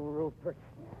old Rupert.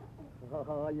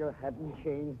 Oh, you haven't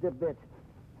changed a bit.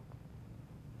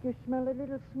 You smell a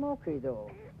little smoky, though.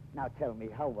 Now tell me,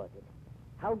 how was it?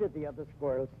 How did the other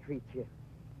squirrels treat you?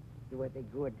 Were they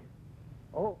good?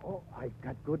 Oh, I've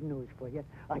got good news for you.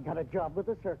 I got a job with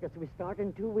the circus. We start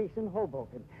in 2 weeks in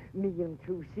Hoboken. Me and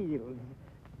 2 seals.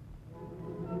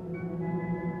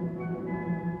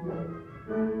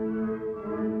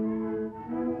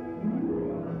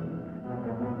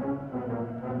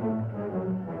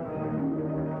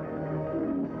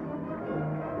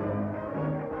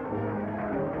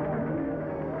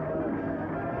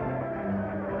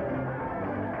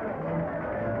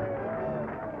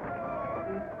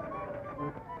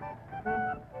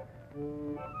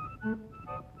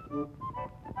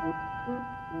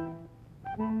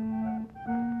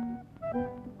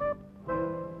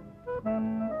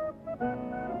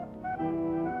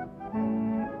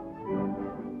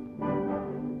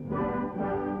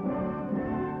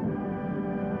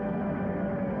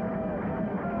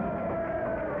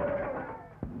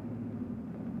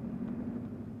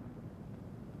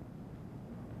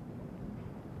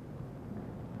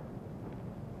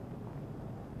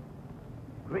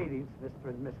 Greetings, Mr.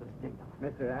 and Mrs. Dingle.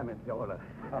 Mr. Amendola.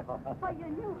 For your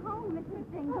new home, Mr.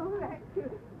 Dingle. Thank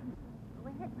you. Go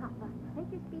ahead, Papa.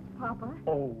 Make your speech, Papa.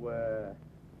 Oh,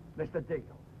 Mr.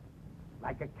 Dingle,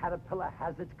 like a caterpillar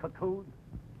has its cocoon,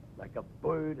 like a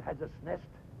bird has its nest,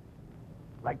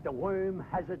 like the worm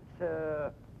has its,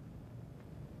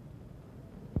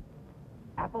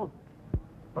 apple,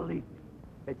 believe me,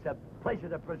 it's a pleasure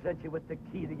to present you with the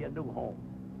key to your new home.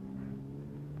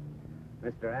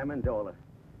 Mr. Amendola,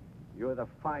 you're the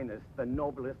finest, the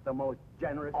noblest, the most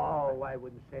generous... Oh, I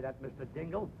wouldn't say that, Mr.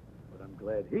 Dingle, but I'm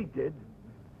glad he did.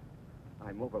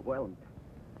 I'm overwhelmed.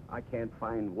 I can't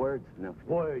find words enough.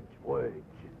 Words.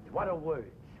 What are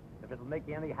words? If it'll make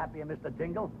you any happier, Mr.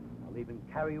 Dingle, I'll even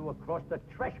carry you across the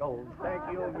threshold. Thank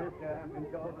you, Mr.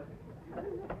 Amendola.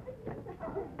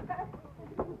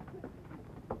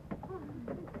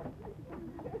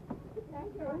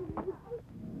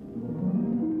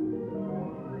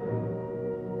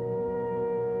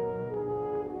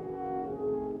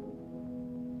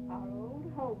 Our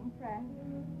old home, Frank.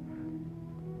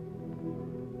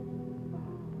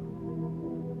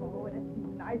 Oh, and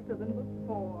it's nicer than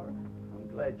before. I'm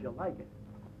glad you like it.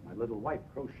 My little wife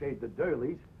crocheted the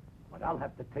doilies, but I'll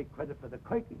have to take credit for the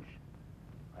curtains.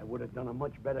 I would have done a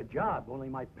much better job, only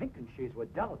my pinkensies were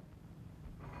delicate.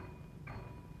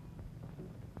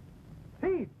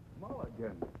 Pete!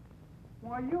 Mulligan.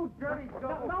 Why, you dirty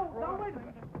double... No, wait a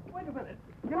minute. Wait a minute.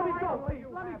 Let me go,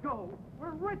 Pete. Let me go.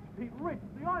 We're rich, Pete, rich.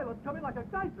 The oil is coming like a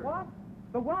geyser. What?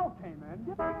 The well came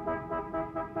in.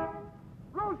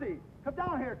 Rosie, come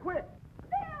down here, quick.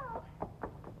 Bill!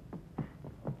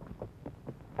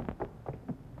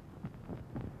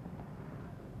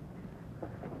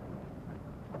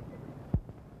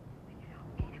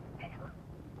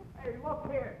 Hey, look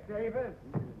here, Davis.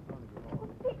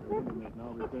 Pete, listen.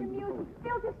 It's the music.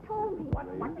 Bill just told me. What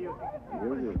music?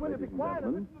 Here it is, ladies and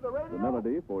gentlemen, the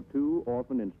melody for 2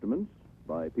 orphan instruments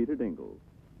by Peter Dingle.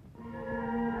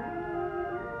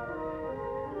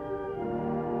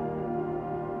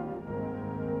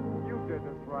 You did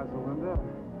this, Rosalinda.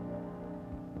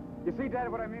 You see,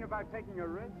 Dad, what I mean about taking a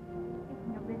risk?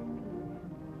 Taking a risk,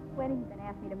 Pete. When are you going to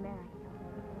ask me to marry you?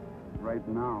 Right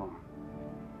now.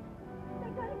 They're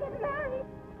going to get married.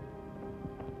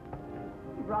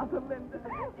 Rosalinda.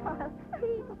 Charles,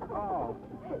 please. Oh.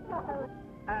 Charles.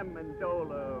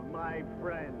 Amendola, my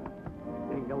friend.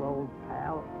 Single old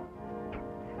pal.